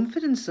maybe it's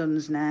Mumford &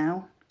 Sons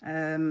now.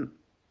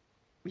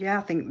 Yeah,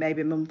 I think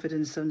maybe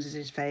Mumford & Sons is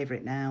his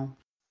favourite now.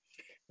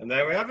 And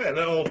there we have it.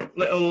 A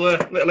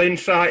little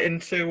insight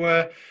into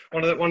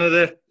one of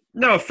the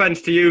no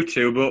offence to you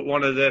two, but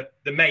one of the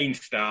main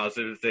stars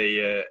of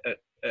the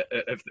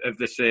of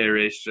the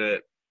series,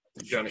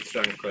 Johnny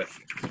Stancliffe.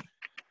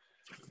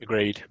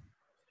 Agreed.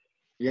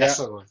 Yeah.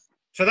 Definitely.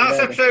 So that's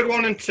Yeah. episode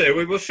 1 and 2.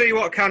 We will see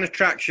what kind of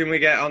traction we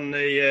get on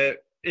the.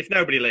 If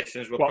nobody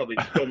listens, we'll probably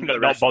dump the not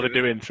rest. bother of it.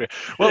 doing 3.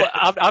 Well,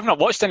 I've not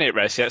watched any of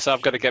the rest yet, so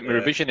I've got to get my Yeah.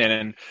 revision in.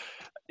 And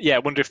yeah, I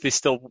wonder if they're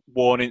still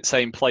worn in the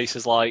same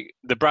places like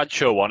the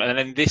Bradshaw one, and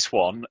then this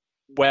one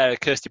where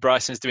Kirsty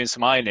Bryson's doing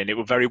some ironing. It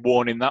was very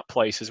worn in that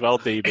place as well,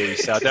 DB.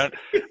 So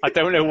I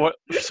don't know what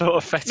sort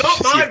of fetishes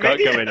Not my you've got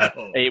video. going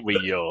on. It was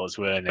yours,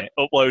 weren't it?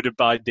 Uploaded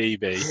by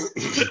DB.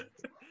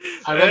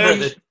 I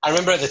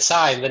remember at the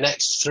time the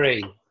next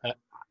 3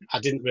 I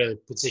didn't really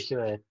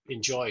particularly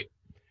enjoy.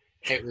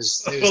 It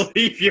was We'll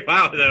leave you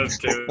out of those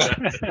two.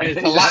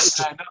 the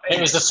last. It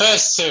was the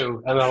first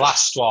 2 and the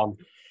last one.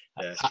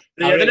 Yeah. I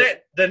Yeah, really-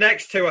 the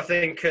next 2, I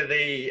think, are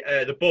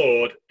the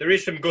board. There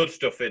is some good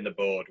stuff in the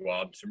board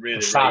one, some really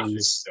The racist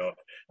fans. stuff,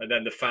 and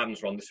then the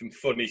fans one. There's some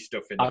funny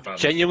stuff in the I've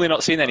fans. genuinely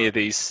not seen any of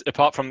these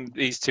apart from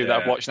these 2 that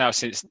I've Yeah. watched now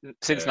since Yeah.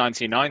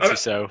 1990.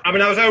 So I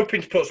mean, I was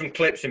hoping to put some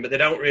clips in, but they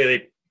don't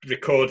really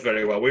record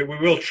very well. We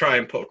will try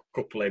and put a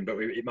couple in, but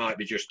it might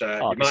be just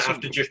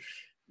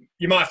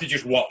you might have to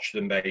just watch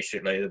them.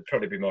 Basically, it'd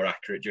probably be more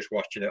accurate just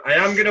watching them. I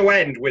am going to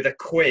end with a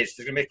quiz.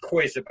 There's going to be a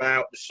quiz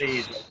about the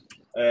season.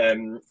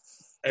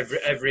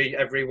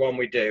 Every one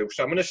we do.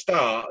 So I'm going to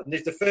start. And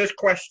this is the first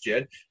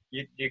question.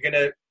 You're going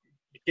to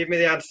give me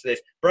the answer to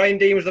this. Brian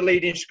Dean was the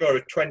leading scorer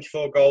with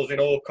 24 goals in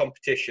all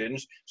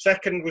competitions.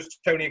 Second was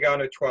Tony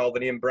Garner with 12,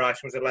 and Ian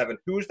Bryson was 11.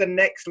 Who's the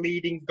next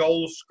leading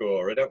goal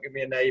scorer? Don't give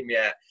me a name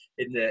yet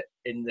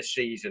in the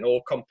season,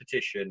 all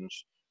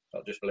competitions,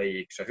 not just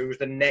league. So who's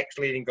the next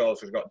leading goal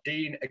scorer? We've got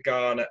Dean,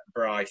 Garner,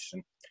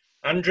 Bryson.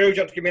 Andrew, do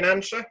you want to give me an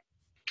answer?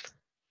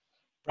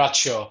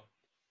 Bradshaw.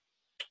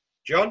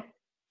 John?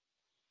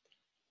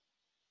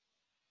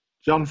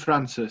 John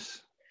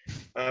Francis.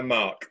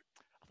 Mark?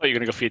 I thought you were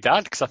going to go for your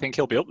dad because I think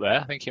he'll be up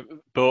there.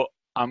 But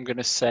I'm going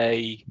to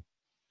say,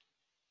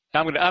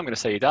 I'm going to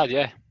say your dad.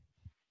 Yeah,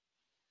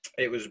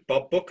 It was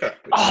Bob Booker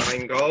with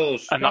 9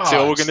 goals. and that's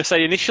all we're going to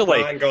say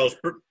initially. 9 goals.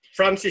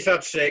 Francis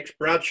had 6,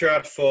 Bradshaw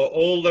had 4.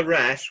 All the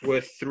rest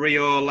were 3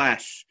 or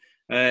less.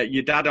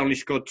 Your dad only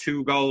scored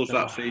 2 goals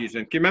that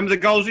season. Can you remember the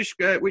goals?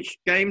 Which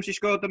games he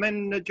scored them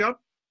in, John?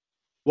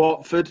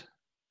 Watford.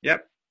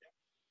 Yep.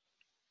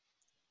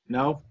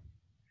 No.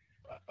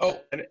 Oh,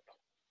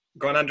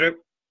 Go on, Andrew.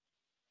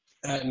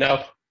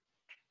 no.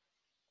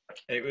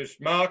 It was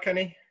Mark,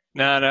 any?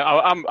 No,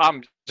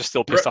 I'm just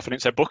still pissed off I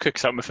didn't say Booker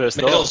because that was my first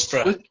thought.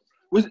 Middlesbrough.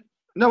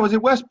 Was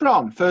it West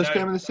Brom? First No.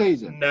 game of the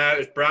season? No, it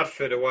was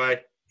Bradford away.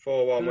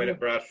 4-1 win at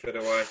Bradford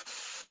away.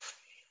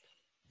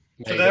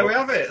 So you there go. we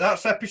have it.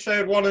 That's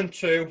episode 1 and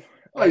 2.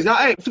 Oh, is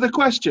that it for the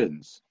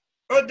questions?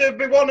 Oh, there'll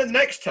be one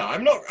next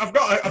time. Look, I've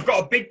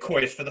got a big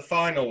quiz for the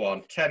final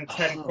one. 10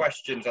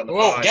 questions on the We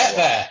won't final get one.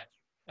 there.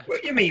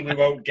 What do you mean we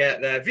won't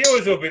get there?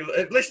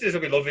 Listeners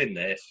will be loving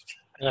this.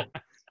 Get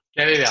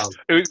it on.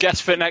 Who's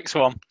guest for the next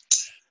one?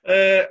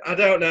 I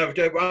don't know.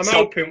 I'm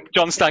hoping.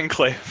 John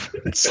Stancliffe.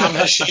 Sam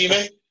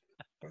Hashimi.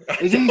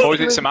 Is he? Or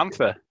is it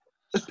Samantha?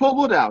 Has Paul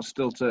Woodhouse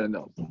still turned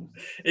up? Well,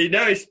 we're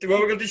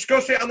going to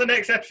discuss it on the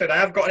next episode. I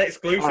have got an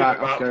exclusive All right,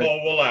 about okay.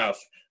 Paul Woolhouse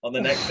on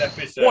the next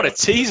episode. What a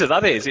teaser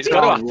that is. It's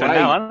got to happen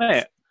now, hasn't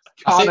it?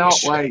 Cannot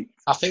wait.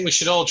 I think we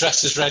should all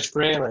dress as Reg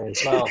Brealey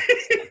as well.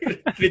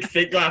 Big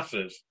thick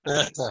glasses.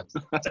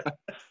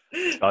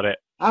 Got it.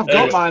 I've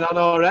got mine on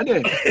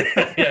already.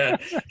 Yeah.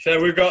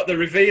 So we've got the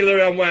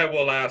revealer on where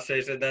Woolhouse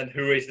is, and then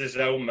who is the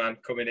zone man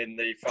coming in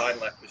the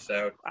final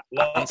episode.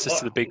 Answers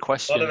to the big A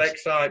questions. lot of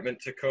excitement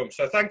to come.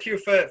 So thank you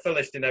for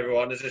listening,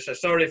 everyone. As I said,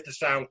 sorry if the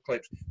sound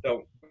clips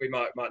we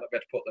might not be able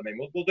to put them in.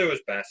 We'll do our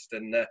best,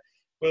 and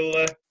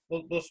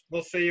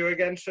we'll see you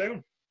again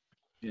soon.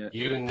 Yeah.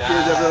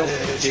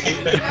 United.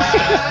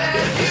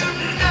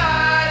 United,